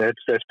 That's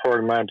part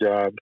of my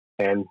job,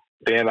 and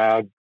then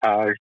I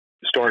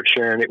start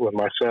sharing it with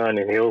my son,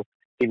 and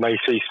he may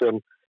see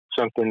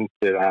something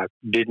that I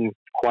didn't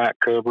quite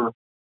cover.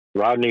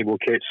 Rodney will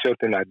catch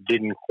something I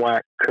didn't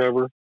quite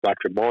cover, like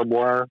the barbed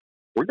wire.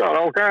 We got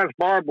all kinds of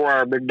barbed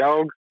wire, big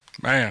dog.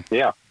 Man.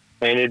 Yeah,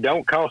 and it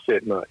don't cost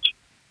that much.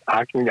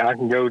 I can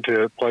go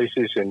to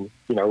places and,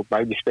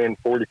 maybe spend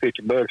 $40,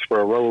 $50 for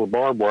a roll of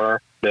barbed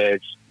wire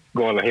that's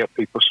going to help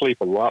people sleep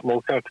a lot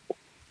more comfortable.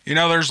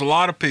 There's a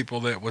lot of people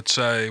that would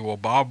say, well,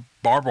 barbed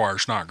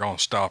wire's not going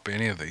to stop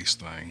any of these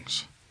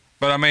things.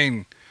 But I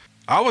mean,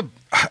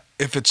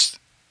 it's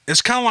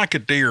kind of like a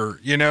deer,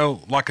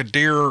 like a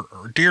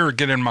deer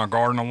get in my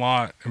garden a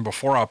lot. And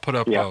before I put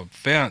up a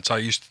fence, I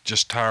used to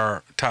just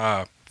tie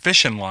a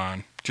fishing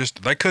line.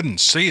 They couldn't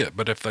see it,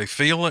 but if they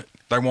feel it,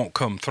 they won't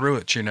come through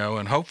it,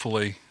 and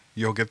hopefully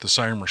you'll get the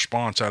same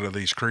response out of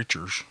these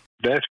creatures.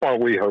 That's what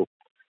we hope.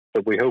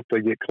 But we hope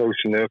they get close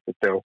enough that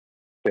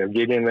they'll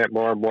get in that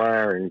barbed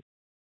wire and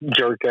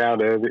jerk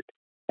out of it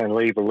and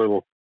leave a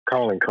little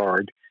calling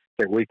card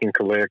that we can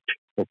collect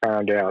and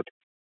find out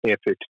if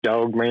it's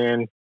dog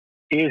man.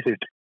 Is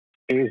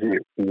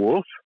it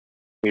wolf?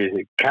 Is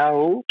it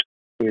coyote?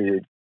 Is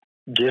it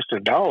just a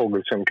dog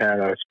of some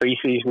kind of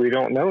species we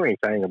don't know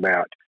anything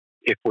about?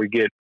 If we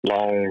get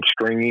long,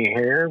 stringy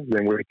hair,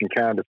 then we can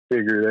kind of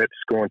figure that's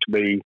going to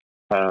be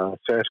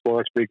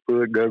Sasquatch,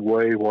 Bigfoot,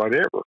 Gugway,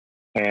 whatever.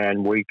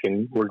 And we're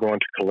going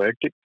to collect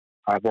it.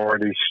 I've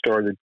already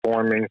started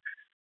forming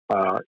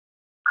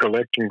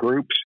collecting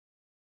groups,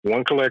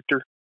 one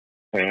collector,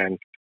 and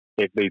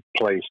it be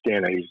placed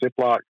in a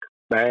Ziploc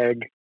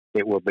bag.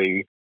 It will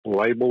be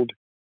labeled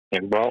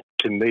and brought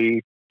to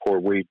me, for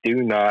we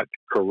do not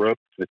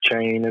corrupt the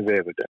chain of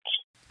evidence.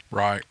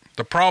 Right.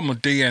 The problem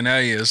with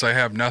DNA is they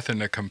have nothing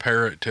to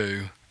compare it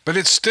to. But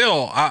it's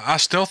still, I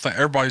still think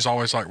everybody's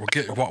always like,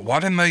 well, why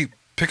didn't they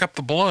pick up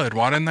the blood?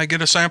 Why didn't they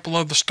get a sample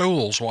of the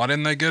stools? Why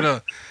didn't they get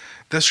a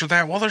this or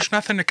that? Well, there's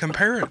nothing to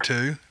compare it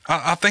to.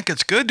 I think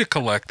it's good to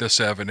collect this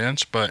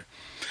evidence, but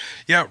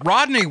yeah,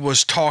 Rodney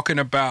was talking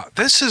about,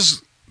 this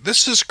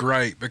is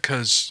great,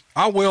 because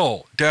I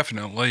will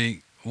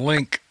definitely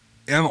link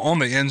on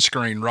the end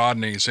screen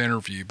Rodney's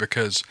interview,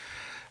 because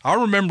I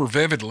remember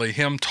vividly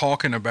him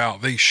talking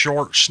about these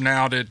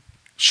short-snouted,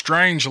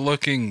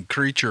 strange-looking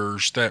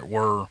creatures that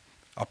were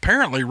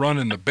apparently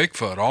running the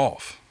Bigfoot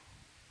off.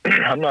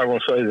 I'm not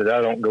going to say that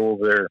I don't go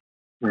over there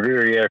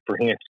very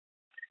apprehensive,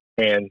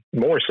 and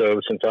more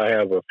so since I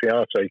have a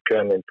fiance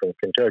coming from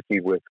Kentucky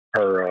with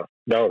her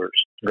daughters,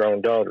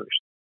 grown daughters.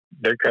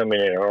 They're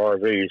coming in an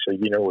RV, so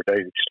you know where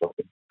David's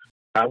looking.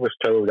 I was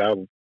told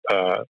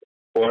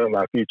one of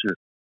my future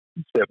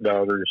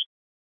stepdaughters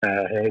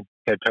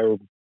had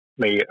told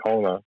me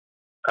on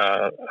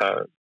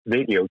a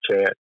video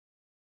chat,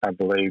 I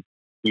believe,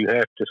 you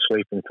have to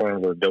sleep in front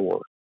of the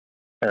door.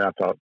 And I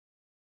thought,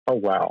 oh,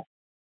 wow.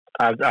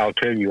 I'll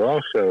tell you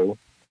also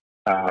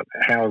how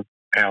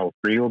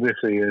real this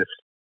is.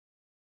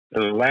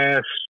 The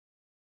last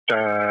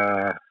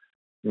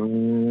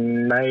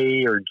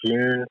May or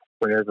June,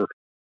 whenever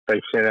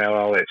they sent out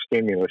all that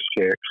stimulus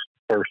checks,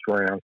 first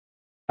round,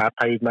 I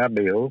paid my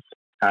bills.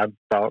 I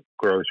bought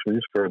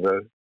groceries for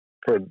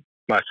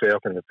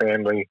myself and the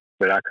family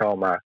that I call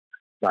my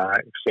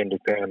extended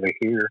family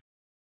here,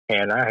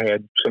 and I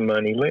had some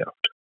money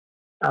left.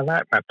 I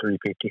like my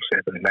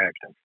 357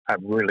 Magnum. I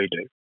really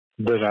do.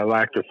 But I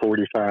like the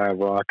 45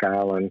 Rock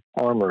Island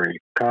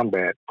Armory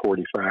Combat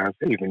 45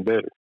 even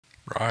better.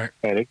 Right.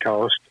 And it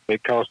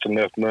cost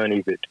enough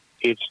money that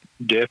it's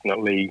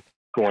definitely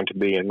going to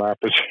be in my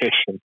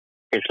possession.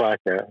 It's like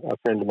a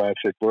friend of mine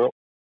said, well,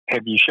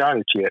 have you shot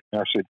it yet?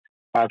 And I said,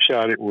 I've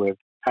shot it with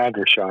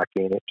Hydroshock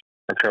in it,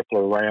 a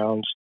couple of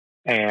rounds,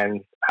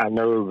 and I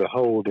know the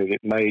hole that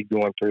it made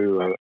going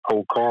through an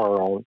old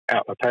car out in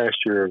the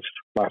pasture of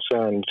my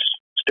son's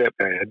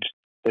stepdad's,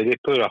 that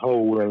it put a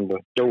hole in the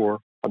door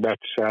about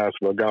the size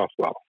of a golf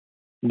ball.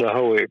 The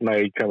hole it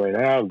made coming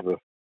out of the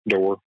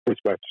door was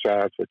about the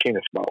size of a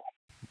tennis ball.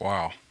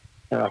 Wow.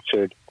 And I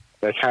said,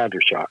 that's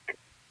Hydroshock.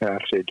 And I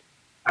said,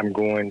 I'm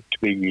going to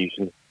be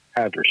using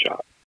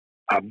Hydroshock.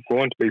 I'm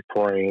going to be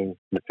praying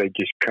that they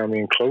just come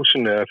in close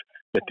enough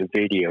that the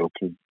video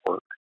can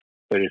work.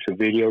 But if the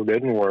video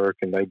doesn't work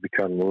and they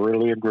become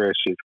really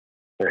aggressive,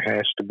 there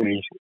has to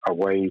be a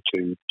way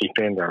to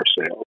defend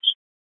ourselves.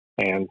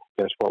 And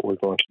that's what we're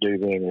going to do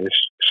then,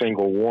 is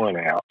single one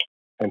out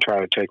and try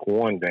to take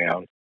one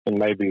down, and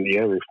maybe the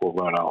others will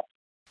run off.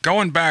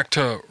 Going back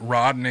to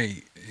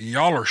Rodney,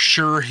 y'all are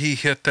sure he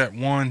hit that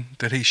one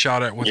that he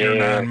shot at with your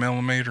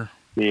 9mm?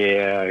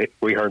 Yeah,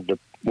 we heard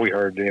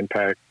the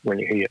impact when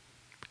you hit.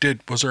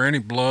 Was there any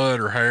blood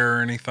or hair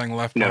or anything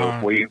left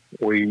behind? No,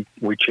 we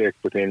checked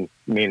within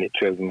minutes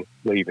of them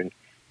leaving,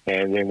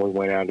 and then we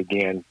went out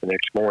again the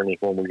next morning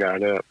when we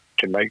got up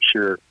to make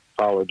sure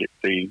followed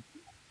the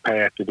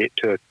path that it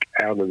took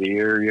out of the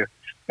area,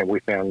 and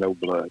we found no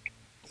blood.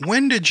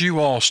 When did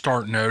you all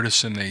start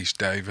noticing these,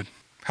 David?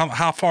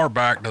 How far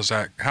back does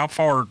that? How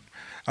far?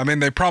 I mean,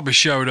 they probably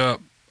showed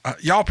up.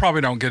 Y'all probably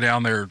don't get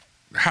down there.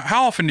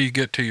 How often do you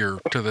get to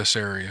this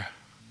area?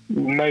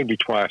 Maybe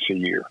twice a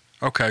year.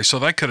 Okay, so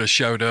they could have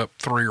showed up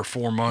 3 or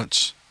 4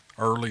 months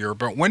earlier.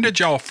 But when did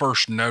y'all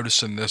first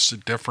noticing this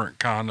different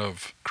kind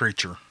of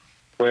creature?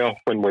 Well,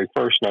 when we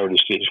first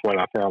noticed it is when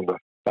I found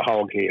the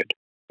hog head.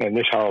 And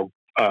this hog,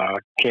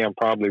 Cam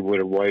probably would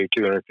have weighed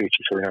 250,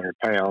 300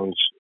 pounds,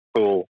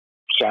 full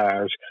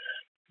size.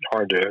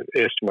 Hard to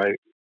estimate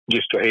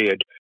just the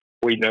head.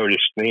 We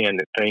noticed then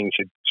that things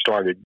had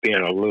started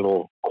being a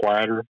little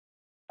quieter.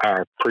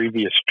 Our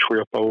previous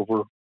trip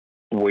over,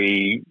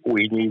 we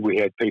knew we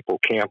had people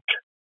camped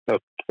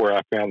up where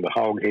I found the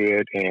hog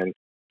head and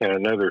in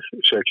another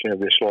section of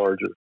this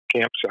larger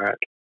campsite,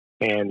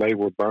 and they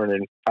were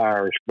burning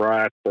fires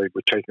bright. They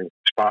were taking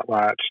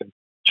spotlights and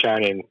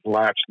shining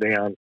lights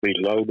down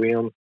below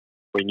them.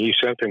 We knew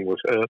something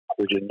was up.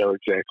 We didn't know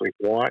exactly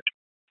what.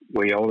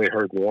 We only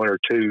heard 1 or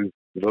 2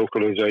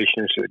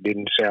 vocalizations that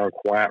didn't sound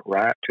quite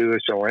right to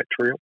us on that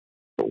trip.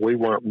 but we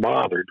weren't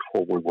bothered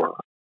where we were.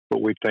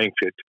 But we think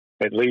that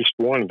at least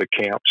one of the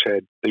camps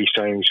had these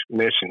things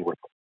messing with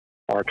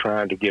them or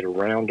trying to get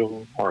around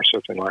them or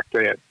something like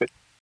that. But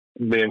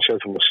then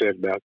something was said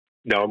about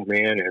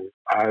dogmen, and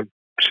I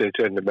said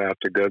something about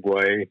the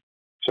Gugway.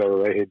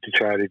 So they had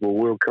decided, well,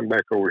 we'll come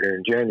back over here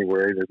in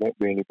January. There won't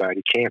be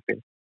anybody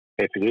camping.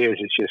 If it is,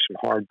 it's just some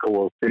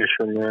hardcore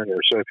fishermen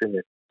or something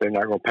that they're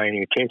not going to pay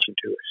any attention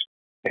to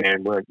us.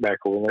 And went back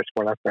over, and that's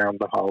when I found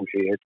the hog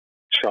head,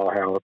 saw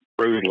how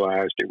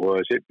brutalized it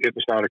was. It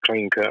was not a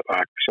clean cut,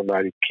 like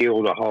somebody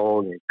killed a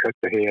hog and cut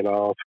the head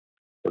off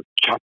or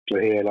chopped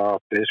the head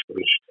off. This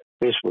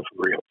was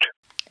ripped.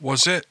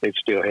 Was it? It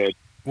still had.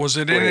 Was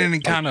it in any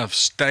kind of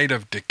state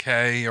of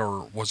decay,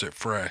 or was it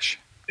fresh?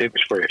 It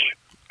was fresh.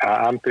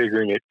 I'm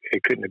figuring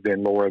it couldn't have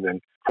been more than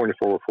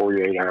 24 or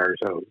 48 hours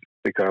old,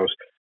 because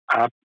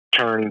I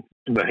turned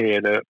the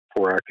head up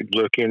where I could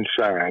look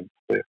inside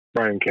the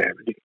brain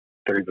cavity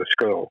through the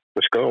skull.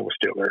 The skull was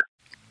still there,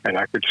 and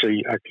I could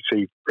see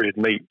red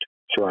meat.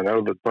 So I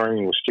know the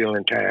brain was still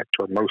intact,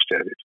 or most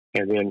of it.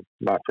 And then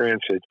my friend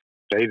said,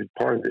 David,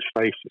 part of his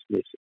face is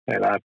missing.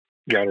 And I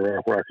got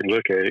around where I could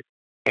look at it.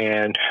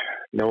 And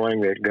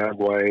knowing that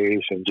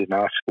Gugways and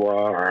Janoskwa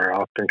are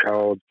often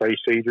called face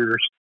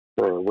eaters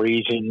for a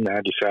reason,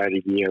 I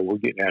decided, yeah, we're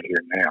getting out of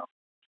here now.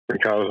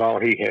 Because all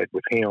he had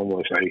with him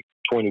was a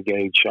 20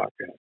 gauge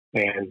shotgun.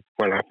 And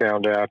when I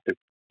found out that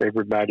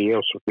everybody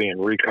else was being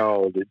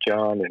recalled, that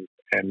John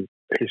and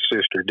his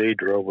sister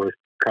Deidre were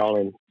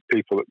calling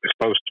people that were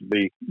supposed to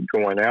be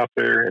going out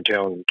there and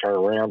telling them to turn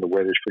around, the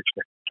weather's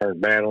fixing to turn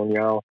bad on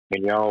y'all,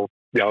 and y'all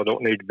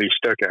don't need to be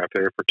stuck out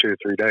there for 2 or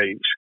 3 days.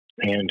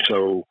 And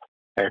so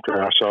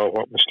after I saw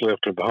what was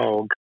left of the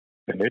hog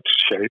and its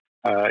shape,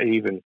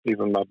 even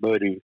my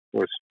buddy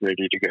was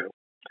ready to go.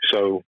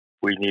 So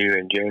we knew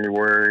in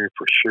January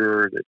for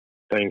sure that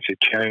things had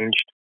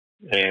changed.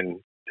 And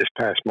this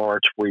past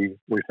March, we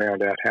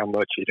found out how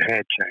much it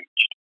had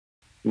changed.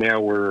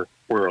 Now we're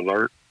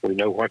alert. We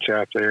know what's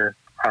out there.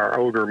 Our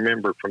older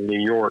member from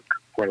New York,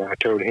 when I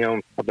told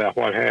him about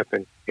what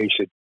happened, he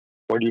said,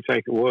 what do you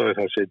think it was?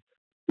 I said,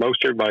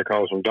 most everybody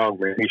calls them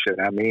dogmen. He said,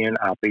 I'm in,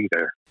 I'll be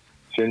there.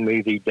 Send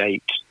me the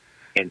dates.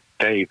 And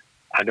Dave,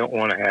 I don't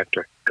want to have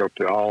to go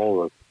through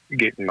all of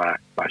getting my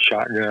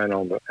shotgun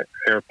on the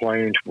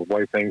airplanes the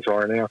way things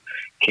are now.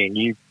 Can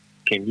you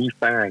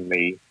find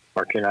me,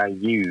 or can I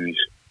use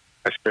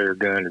a spare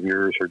gun of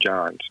yours or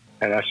John's?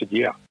 And I said,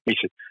 yeah. He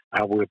said,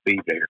 I will be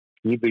there.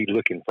 You be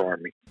looking for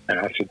me. And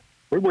I said,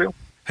 we will.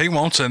 He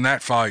wants in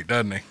that fight,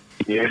 doesn't he?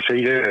 Yes,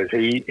 he does.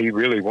 He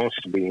really wants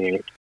to be in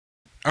it.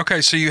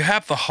 Okay, so you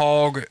have the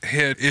hog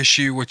head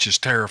issue, which is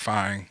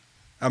terrifying.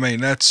 I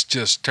mean, that's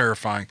just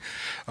terrifying.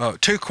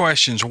 2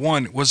 questions.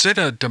 One, was it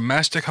a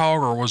domestic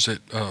hog or was it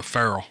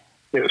feral?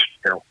 It was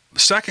feral. The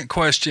second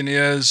question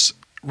is,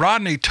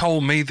 Rodney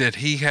told me that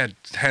he had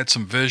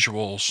some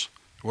visuals.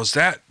 Was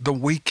that the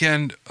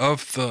weekend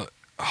of the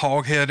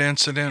hog head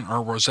incident,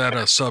 or was that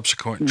a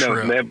subsequent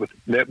trip? No,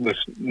 that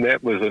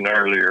was an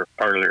earlier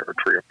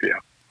trip. Yeah.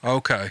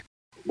 Okay.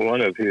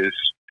 One of his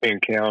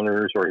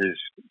encounters or his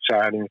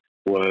sighting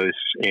was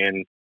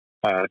in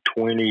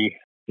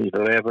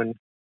 2011,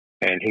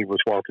 and he was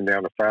walking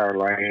down a fire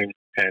lane,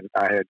 and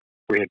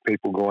we had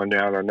people going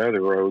down another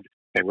road,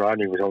 and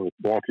Rodney was on the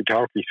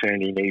walkie-talkie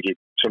saying he needed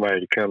somebody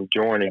to come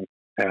join him.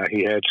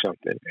 He had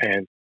something,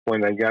 and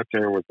when they got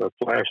there with a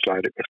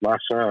flashlight, it was my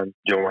son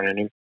joining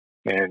him,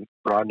 and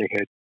Rodney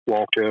had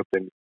walked up,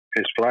 and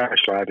his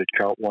flashlight had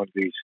caught one of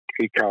these,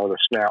 he called a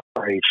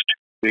snout-faced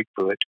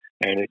Bigfoot,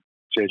 and it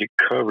said it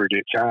covered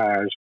its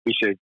eyes. He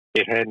said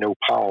it had no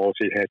paws,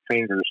 it had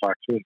fingers like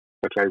him,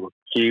 but they were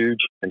huge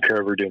and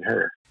covered in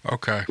hair.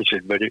 Okay. He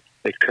said, but it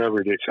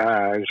covered its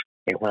eyes,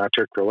 and when I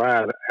took the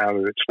light out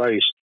of its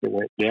face, it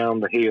went down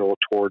the hill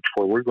towards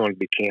where we're going to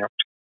be camped,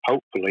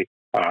 hopefully,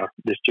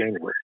 this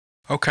January.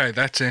 Okay,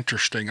 that's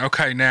interesting.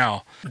 Okay,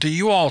 now, do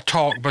you all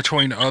talk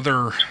between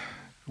other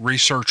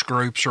research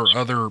groups or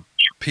other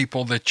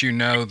people that you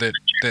know that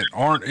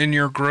aren't in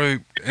your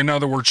group? In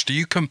other words, do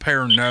you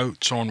compare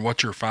notes on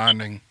what you're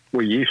finding?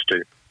 We used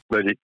to,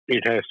 but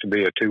it has to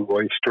be a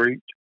two-way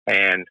street,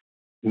 and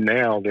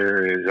now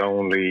there is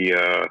only,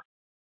 out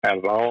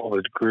of all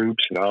the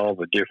groups and all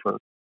the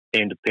different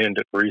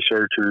independent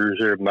researchers,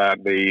 there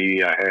might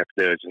be a half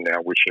dozen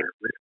now we share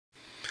with.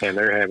 And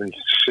they're having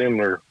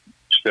similar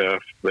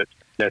stuff, but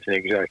nothing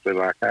exactly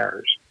like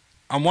ours.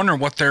 I'm wondering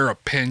what their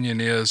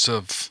opinion is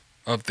of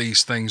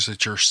these things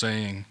that you're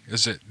seeing.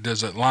 Does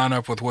it line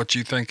up with what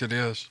you think it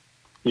is?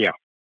 Yeah,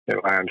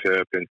 it lines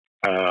up. And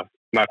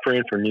my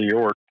friend from New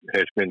York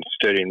has been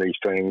studying these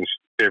things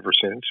ever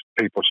since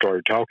people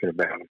started talking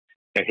about them.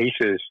 And he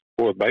says,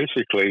 well,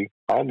 basically,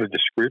 all the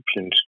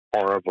descriptions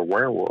are of a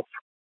werewolf,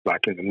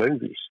 like in the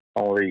movies,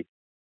 only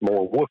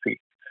more woofy.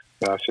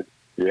 And I said,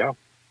 yeah,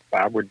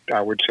 I would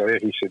say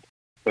it. He said,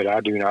 but I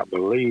do not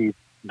believe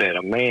that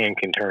a man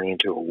can turn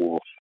into a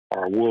wolf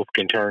or a wolf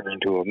can turn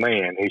into a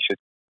man. He said,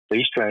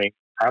 these things,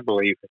 I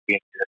believe, have been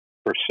here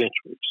for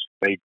centuries.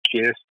 They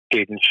just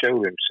didn't show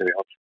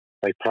themselves.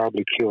 They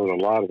probably killed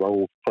a lot of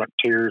old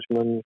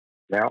frontiersmen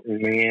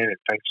mountain men and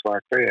things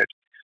like that.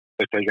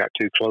 But they got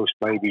too close,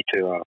 maybe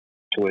to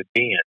a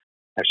den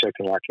or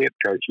something like that,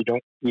 because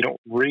you don't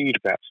read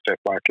about stuff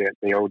like that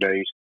in the old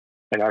days.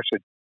 And I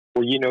said,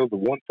 well,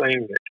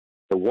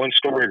 the one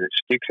story that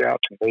sticks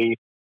out to me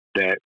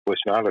that was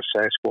not a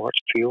Sasquatch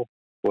kill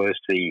was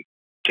the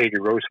Teddy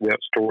Roosevelt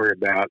story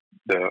about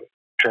the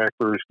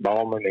trappers,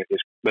 Ballman, and his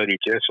buddy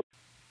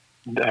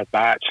Jessup,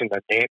 bites in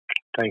the neck,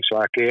 things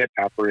like that.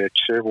 I've read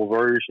several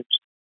versions,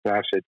 and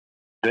I said,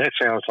 that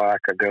sounds like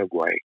a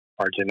Gugway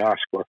or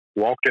Janoskwa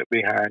walked up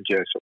behind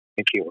Jessup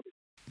and killed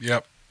him.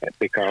 Yep.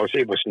 Because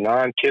it was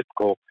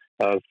non-typical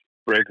of a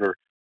regular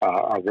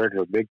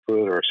Bigfoot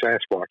or a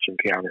Sasquatch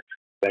encounter.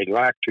 They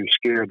like to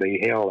scare the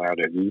hell out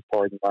of you,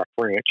 pardon my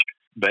French.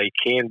 They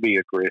can be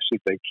aggressive.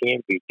 They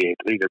can be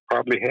deadly. There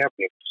probably have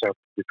been some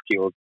that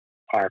killed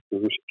hikers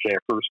and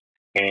campers,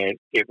 and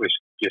it was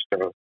just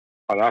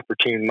an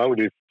opportune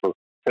motive for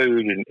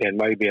food and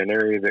maybe an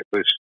area that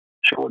was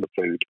short of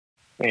food.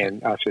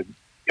 And I said,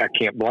 I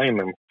can't blame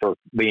them for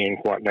being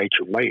what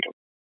nature made them.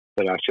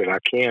 But I said, I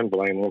can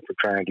blame them for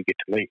trying to get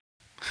to me.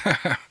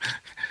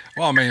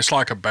 Well, I mean, it's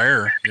like a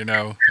bear,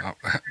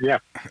 Yeah.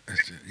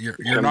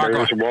 You're not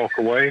going to walk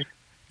away.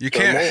 You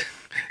can't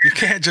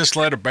just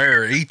let a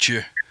bear eat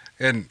you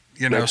and,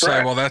 That's say,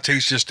 right. well,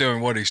 he's just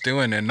doing what he's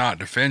doing and not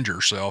defend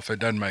yourself. It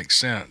doesn't make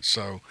sense.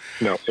 So.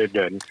 No, it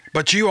doesn't.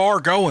 But you are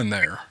going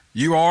there.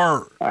 You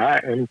are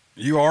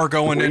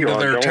going into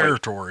their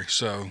territory.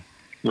 So.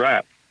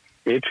 Right.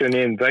 It's an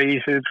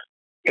invasive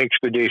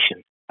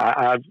expedition.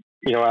 I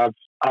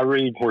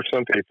read where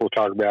some people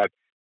talk about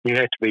you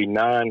have to be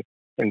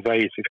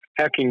non-invasive.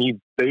 How can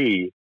you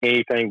be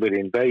anything but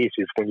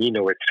invasive when you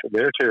know it's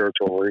their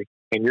territory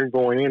and you're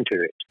going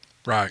into it?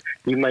 Right.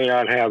 You may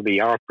not have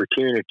the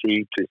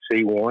opportunity to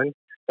see one.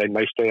 They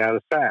may stay out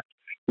of sight.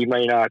 You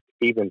may not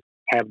even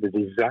have the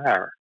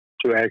desire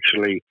to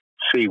actually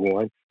see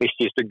one. It's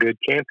just a good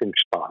camping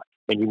spot,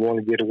 and you want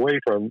to get away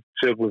from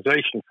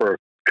civilization for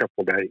a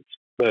couple of days.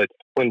 But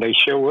when they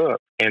show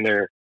up and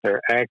they're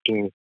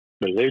acting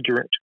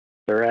belligerent,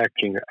 they're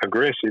acting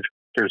aggressive,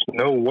 there's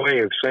no way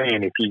of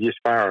saying if you just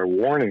fire a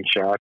warning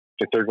shot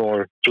that they're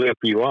going to flip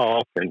you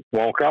off and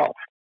walk off.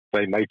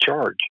 They may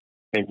charge,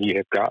 and you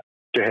have got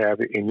to have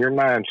it in your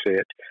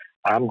mindset,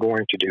 I'm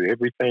going to do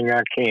everything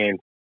I can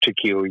to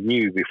kill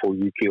you before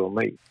you kill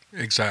me.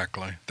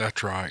 Exactly.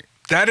 That's right.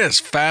 That is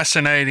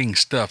fascinating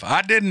stuff.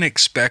 I didn't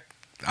expect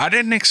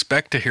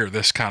to hear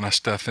this kind of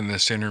stuff in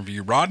this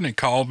interview. Rodney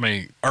called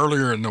me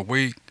earlier in the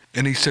week,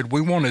 and he said, we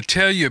want to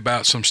tell you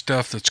about some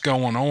stuff that's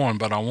going on,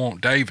 but I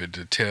want David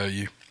to tell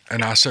you.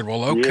 And I said,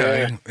 well,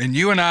 okay. Yeah. And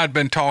you and I had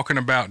been talking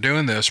about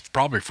doing this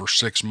probably for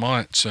 6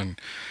 months, and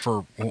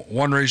for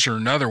one reason or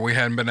another, we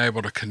hadn't been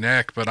able to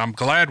connect, but I'm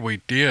glad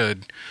we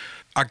did.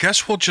 I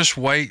guess we'll just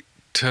wait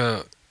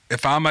to,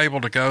 if I'm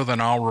able to go,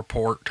 then I'll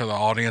report to the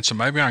audience, and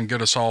maybe I can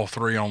get us all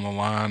three on the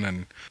line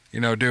and,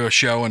 do a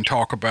show and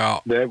talk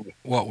about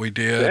what we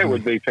did. That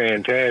would be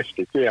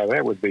fantastic. Yeah,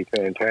 that would be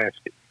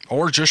fantastic.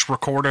 Or just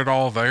record it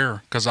all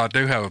there, because I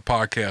do have a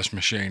podcast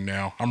machine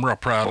now. I'm real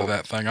proud of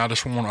that thing.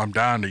 I'm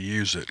dying to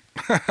use it.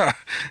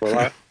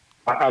 Well,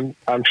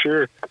 I'm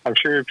sure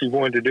if you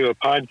wanted to do a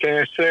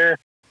podcast there,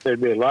 there'd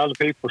be a lot of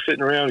people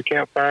sitting around the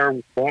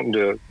campfire wanting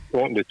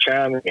to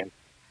chime in.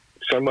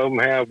 Some of them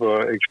have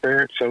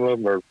experience. Some of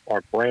them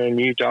are brand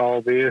new to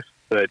all this,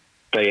 but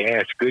they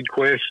ask good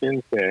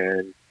questions,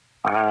 and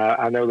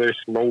I know there's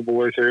some old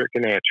boys there that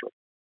can answer them.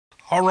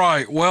 All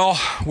right. Well,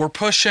 we're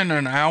pushing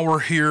an hour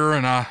here,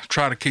 and I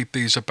try to keep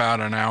these about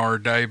an hour,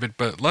 David.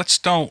 But let's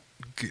don't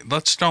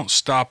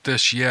stop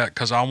this yet,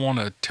 because I want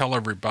to tell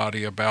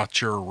everybody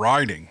about your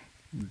writing,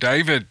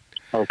 David.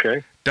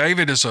 Okay.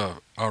 David is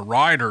a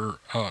writer,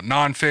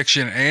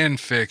 nonfiction and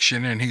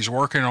fiction, and he's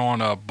working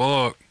on a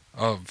book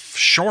of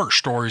short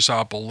stories,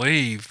 I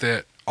believe,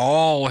 that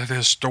all of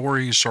his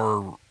stories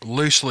are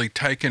loosely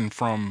taken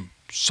from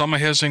some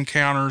of his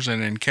encounters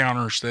and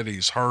encounters that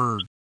he's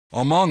heard,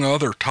 among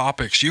other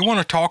topics. You want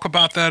to talk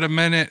about that a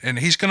minute? And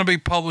he's going to be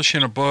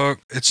publishing a book.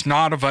 It's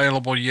not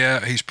available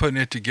yet. He's putting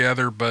it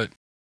together, but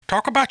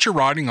talk about your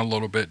writing a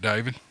little bit,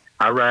 David.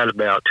 I write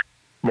about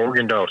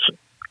Morgan Dawson.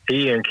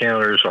 He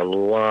encounters a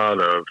lot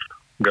of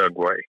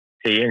Gugway.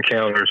 He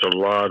encounters a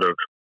lot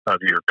of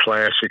your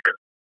classic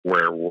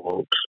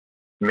werewolves,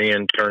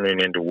 men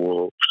turning into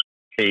wolves.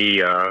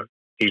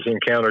 He's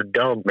encountered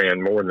dog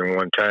men more than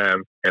one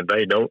time, and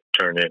they don't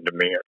turn into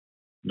men.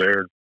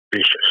 They're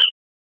vicious.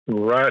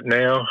 Right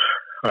now,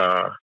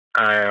 I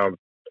am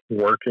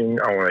working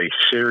on a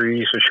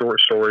series of short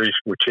stories,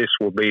 which this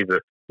will be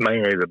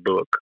mainly the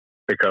book,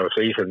 because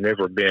these have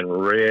never been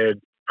read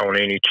on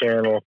any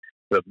channel.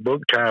 The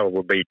book title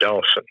will be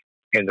Dawson.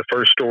 In the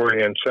first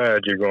story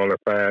inside, you're going to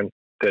find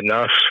the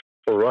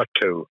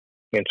Nosferatu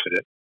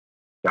incident.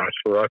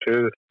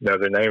 Nosferatu,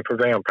 another name for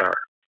vampire.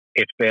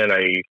 It's been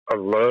a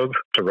love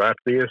to write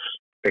this,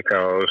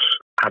 because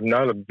I'm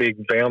not a big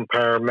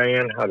vampire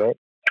man. I don't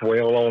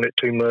dwell on it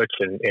too much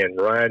in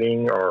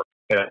writing,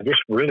 and I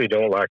just really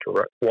don't like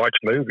to watch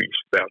movies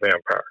about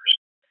vampires.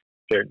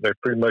 They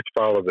pretty much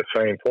follow the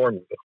same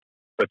formula.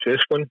 But this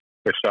one,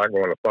 It's not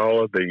going to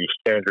follow the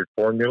standard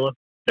formula.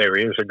 There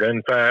is a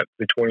gunfight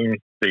between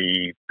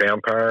the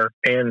vampire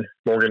and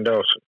Morgan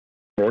Dawson.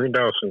 Morgan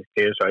Dawson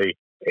is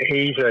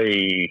he's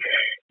a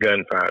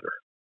gunfighter.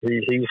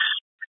 He's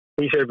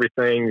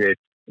everything that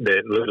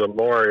Liz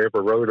Lamar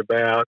ever wrote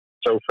about,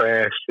 so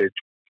fast that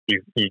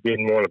you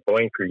didn't want to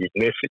blink or you'd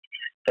miss it,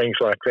 things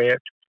like that.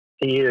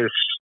 He is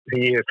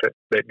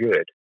that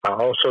good. I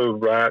also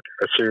write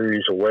a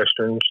series of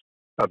westerns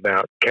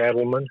about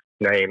cattlemen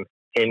named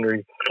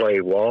Henry Clay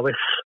Wallace.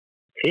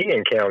 He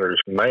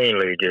encounters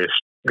mainly just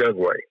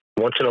gunway.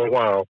 Once in a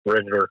while,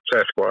 regular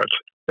Sasquatch.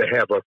 They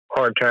have a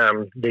hard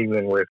time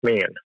dealing with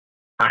men.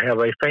 I have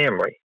a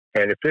family.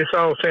 And if this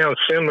all sounds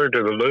similar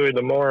to the Louis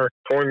Lamar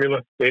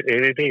formula,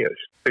 it is.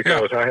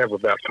 Because I have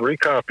about 3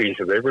 copies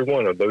of every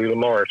one of Louis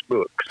Lamar's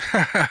books.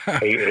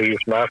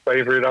 He's my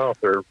favorite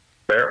author,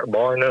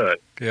 bar none.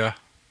 Yeah.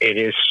 It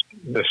is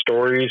the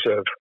stories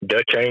of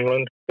Dutch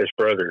England, his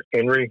brother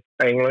Henry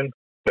England,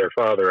 their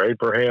father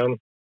Abraham,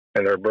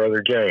 and their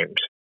brother James.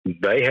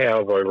 They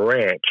have a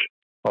ranch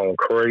on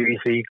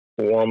Crazy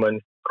Woman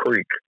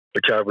Creek,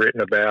 which I've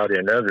written about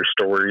in other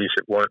stories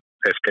that weren't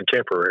as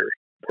contemporary.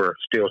 We're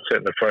still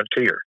setting the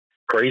frontier.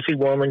 Crazy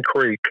Woman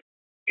Creek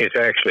is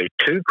actually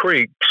 2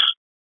 creeks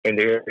in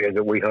the area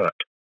that we hunt.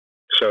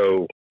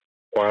 So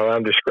while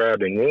I'm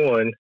describing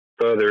one,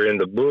 further in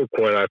the book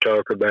when I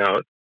talk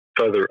about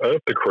further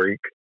up the creek,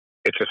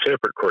 it's a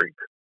separate creek.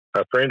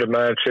 A friend of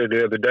mine said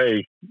the other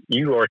day,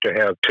 you are to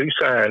have 2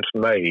 signs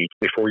made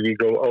before you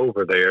go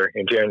over there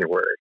in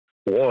January.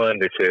 One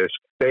that says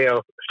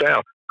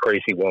South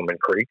Crazy Woman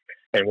Creek,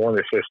 and one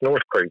that says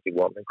North Crazy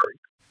Woman Creek.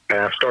 And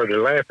I started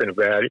laughing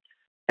about it,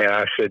 and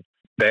I said,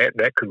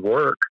 that could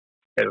work.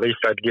 At least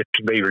I'd get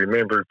to be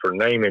remembered for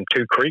naming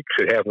 2 creeks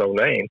that have no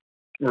name.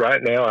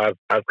 Right now,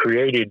 I've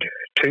created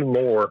 2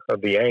 more of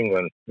the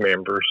England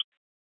members.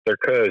 They're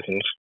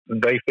cousins.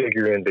 They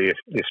figure in this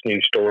new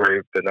story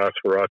of the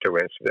Nosferatu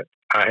incident.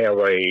 I have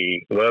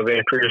a love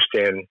interest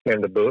in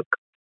the book,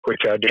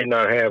 which I did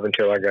not have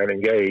until I got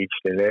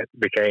engaged, and that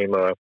became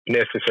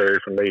necessary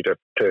for me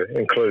to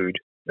include.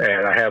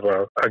 And I have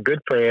a good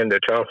friend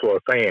that's also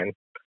a fan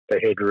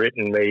that had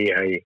written me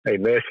a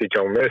message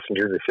on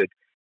Messenger that said,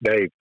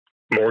 Dave,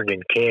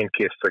 Morgan can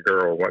kiss the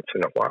girl once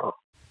in a while.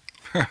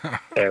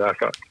 And I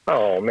thought,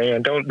 oh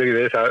man, don't do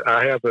this.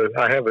 I have a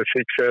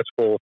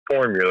successful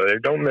formula.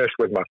 Don't mess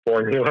with my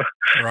formula.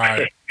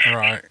 Right.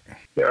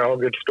 They're all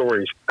good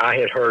stories. I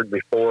had heard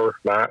before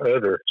my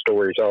other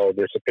stories all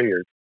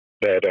disappeared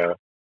that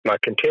my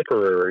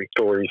contemporary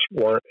stories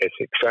weren't as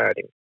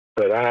exciting.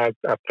 But I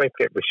think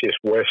it was just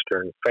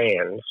Western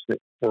fans that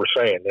were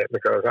saying that,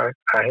 because I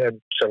had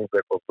some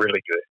that were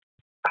really good.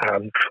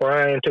 I'm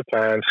trying to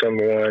find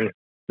someone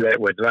that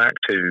would like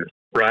to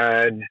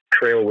ride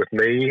trail with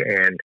me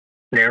and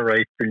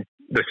narrate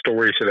the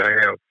stories that I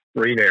have,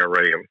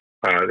 re-narrate them,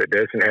 that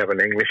doesn't have an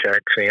English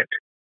accent,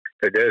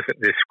 that doesn't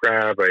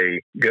describe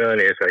a gun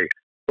as a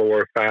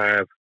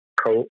 4.5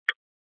 Colt.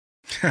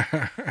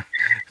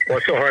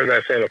 What's so hard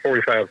about saying a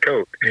 45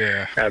 Colt?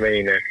 Yeah. I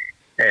mean,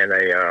 and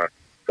a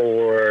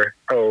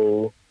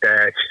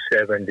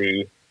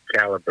 40-70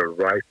 caliber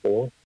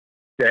rifle.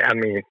 I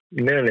mean,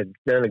 none of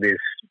his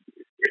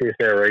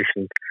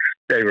narration,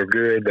 they were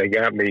good. They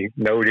got me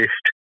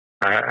noticed.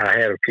 I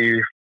had a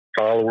few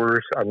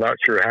followers. I'm not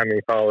sure how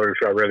many followers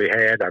I really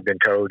had. I've been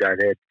told I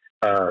had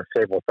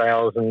several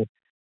thousand.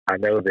 I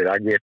know that I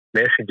get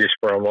messages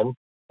from them,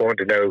 want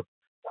to know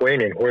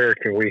when and where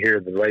can we hear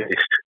the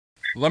latest.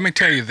 Let me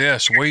tell you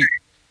this.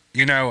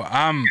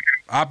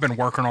 I've been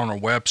working on a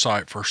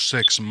website for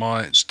 6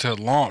 months to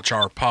launch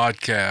our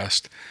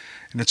podcast.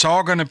 And it's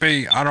all going to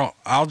be,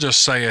 I'll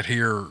just say it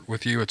here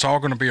with you. It's all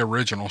going to be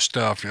original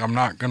stuff. I'm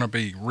not going to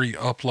be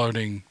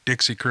re-uploading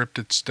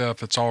dixiecryptid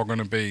stuff. It's all going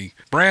to be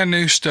brand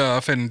new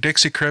stuff. And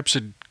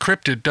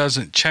dixiecryptid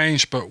doesn't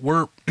change, but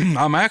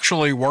I'm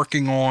actually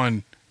working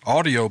on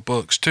audio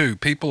books too.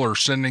 People are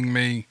sending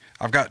me,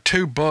 I've got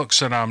 2 books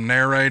that I'm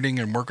narrating,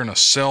 and we're going to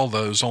sell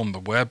those on the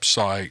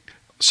website.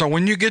 So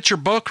when you get your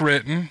book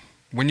written,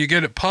 when you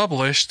get it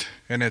published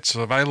and it's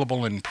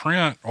available in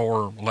print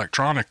or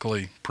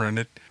electronically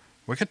printed,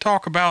 we could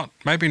talk about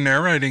maybe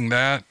narrating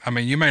that. I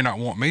mean, you may not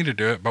want me to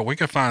do it, but we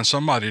could find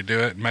somebody to do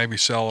it and maybe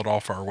sell it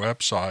off our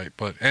website.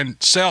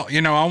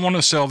 I want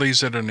to sell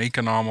these at an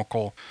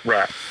economical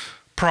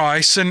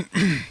price.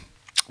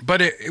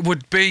 But it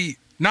would be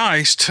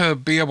nice to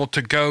be able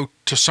to go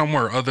to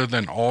somewhere other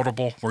than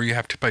Audible, where you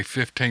have to pay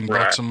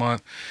 $15 a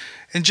month.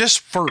 And just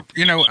for,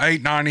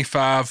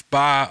 $8.95,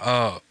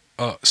 buy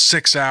a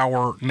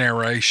 6-hour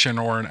narration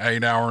or an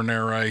 8-hour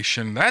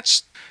narration.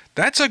 That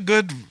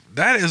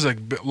is a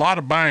lot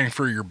of bang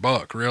for your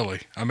buck,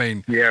 really. I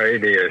mean, yeah,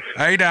 it is.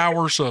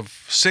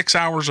 6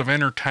 hours of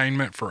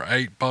entertainment for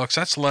 $8.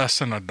 That's less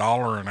than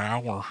 $1 an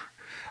hour.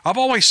 I've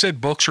always said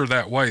books are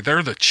that way.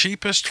 They're the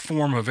cheapest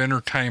form of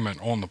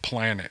entertainment on the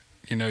planet.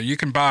 You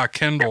can buy a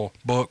Kindle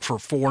book for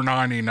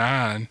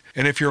 $4.99,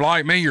 and if you're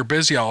like me, you're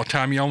busy all the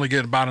time. You only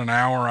get about an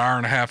hour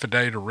and a half a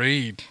day to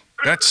read.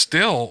 that's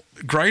still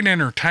great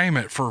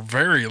entertainment for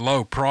very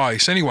low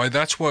price. Anyway,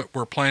 that's what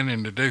we're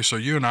planning to do. So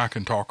you and I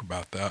can talk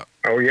about that.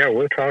 Oh yeah,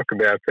 we'll talk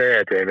about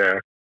that. And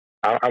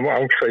I'm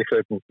going to say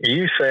something.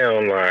 You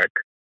sound like,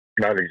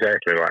 not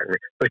exactly like me,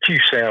 but you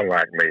sound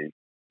like me.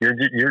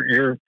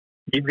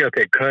 You've got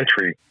that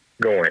country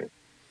going.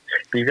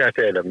 You got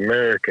that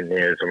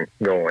Americanism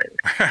going,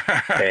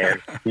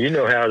 and you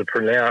know how to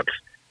pronounce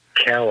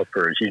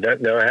calipers. You don't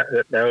know how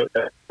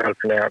to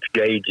pronounce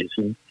gauges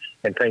and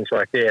things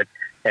like that.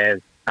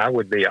 And I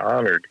would be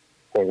honored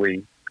when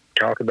we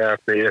talk about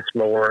this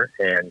more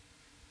and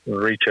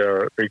reach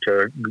a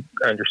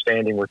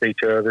understanding with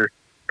each other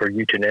for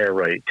you to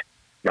narrate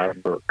my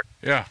book.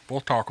 Yeah, we'll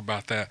talk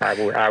about that.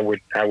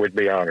 I would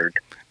be honored.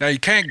 Now you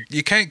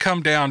can't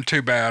come down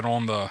too bad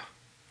on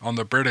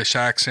the British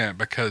accent,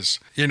 because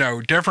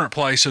different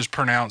places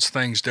pronounce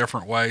things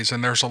different ways,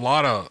 and there's a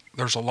lot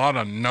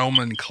of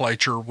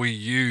nomenclature we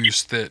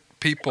use that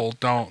people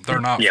they're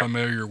not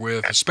familiar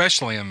with,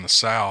 especially in the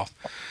South.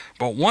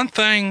 But one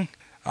thing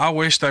I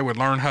wish they would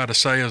learn how to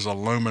say is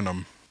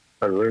aluminum.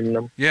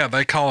 Aluminum? Yeah,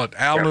 they call it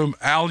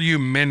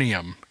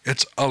aluminium.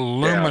 It's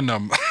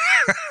aluminum.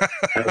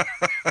 Yeah.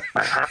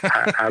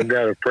 I've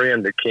got a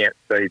friend that can't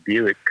say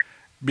Buick.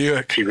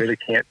 Buick. She really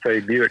can't say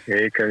Buick, and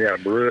it comes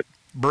out Buick.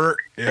 Bert,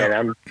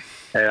 yeah.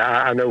 And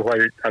I know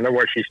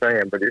what she's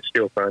saying, but it's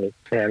still funny.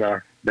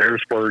 And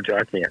there's words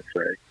I can't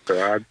say,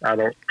 so I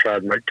don't try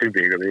to make too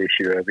big of an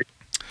issue of it.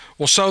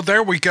 Well, so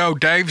there we go.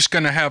 David's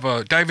going to have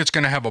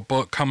a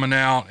book coming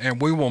out,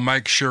 and we will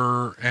make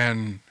sure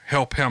and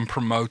help him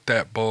promote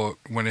that book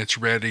when it's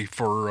ready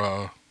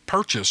for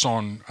purchase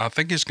on. I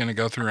think he's going to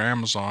go through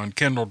Amazon,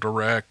 Kindle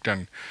Direct,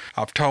 and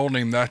I've told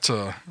him that's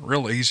a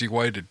real easy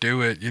way to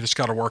do it. You just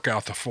got to work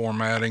out the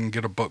formatting,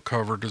 get a book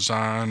cover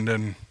designed,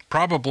 and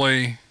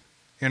probably,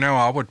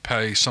 I would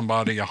pay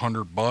somebody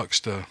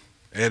 $100 to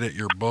edit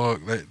your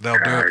book. They'll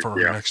do it for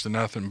next to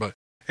nothing. But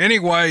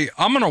anyway,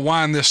 I'm going to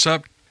wind this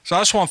up. So I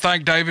just want to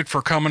thank David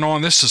for coming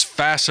on. This is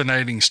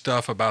fascinating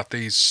stuff about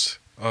these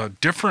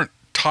different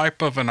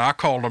type of, and I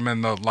called them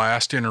in the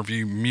last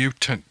interview,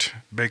 mutant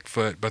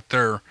Bigfoot, but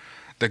they're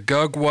the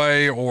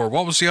Gugway, or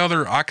what was the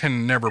other? I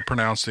can never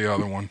pronounce the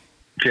other one.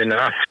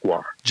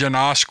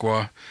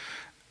 Genasqua.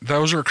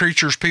 Those are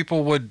creatures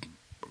people would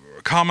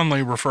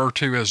commonly refer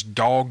to as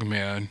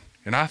dogmen,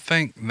 and I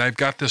think they've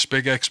got this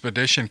big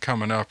expedition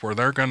coming up where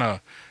they've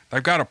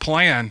got a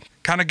plan,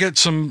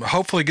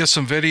 hopefully get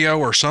some video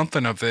or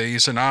something of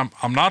these, and I'm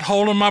not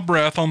holding my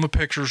breath on the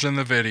pictures in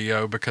the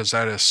video because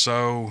that is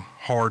so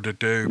hard to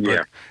do,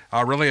 but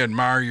I really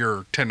admire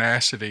your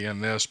tenacity in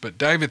this. But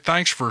David,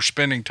 thanks for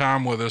spending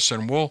time with us,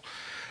 and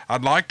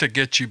I'd like to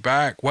get you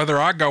back, whether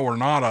I go or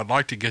not. I'd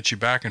like to get you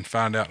back and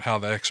find out how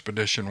the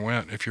expedition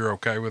went, if you're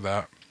okay with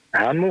that.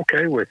 I'm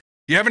okay with it.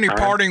 You have any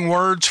parting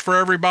words for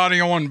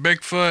everybody on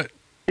Bigfoot?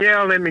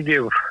 Yeah, let me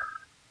give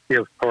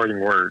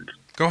parting words.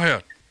 Go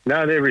ahead.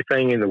 Not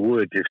everything in the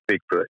woods is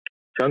Bigfoot.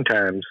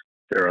 Sometimes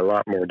they're a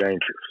lot more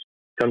dangerous.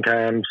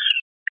 Sometimes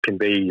it can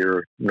be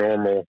your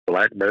normal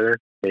black bear.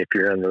 If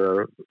you're in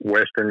the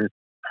western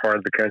part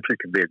of the country, it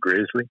could be a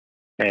grizzly.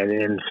 And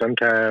then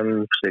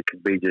sometimes it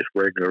could be just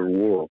regular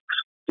wolves.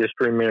 Just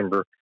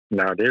remember,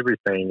 not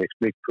everything is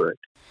Bigfoot.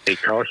 Be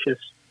cautious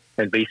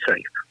and be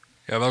safe.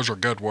 Yeah, those are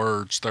good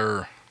words.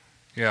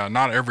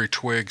 Not every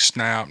twig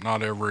snap,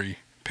 not every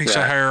piece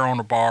of hair on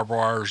a barbed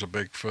wire is a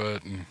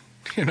Bigfoot.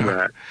 And,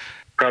 Right.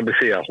 Probably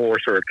see a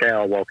horse or a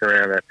cow walking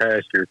around that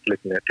pasture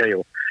flicking that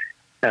tail.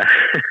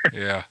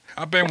 Yeah.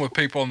 I've been with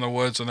people in the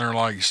woods, and they're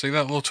like, you see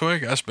that little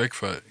twig? That's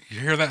Bigfoot. You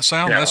hear that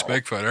sound? That's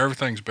Bigfoot.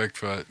 Everything's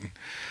Bigfoot.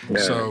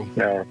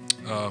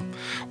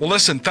 Well,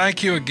 listen,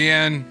 thank you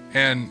again,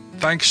 and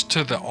thanks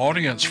to the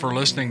audience for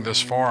listening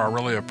this far. I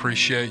really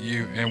appreciate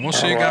you, and we'll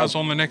see you guys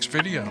on the next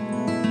video.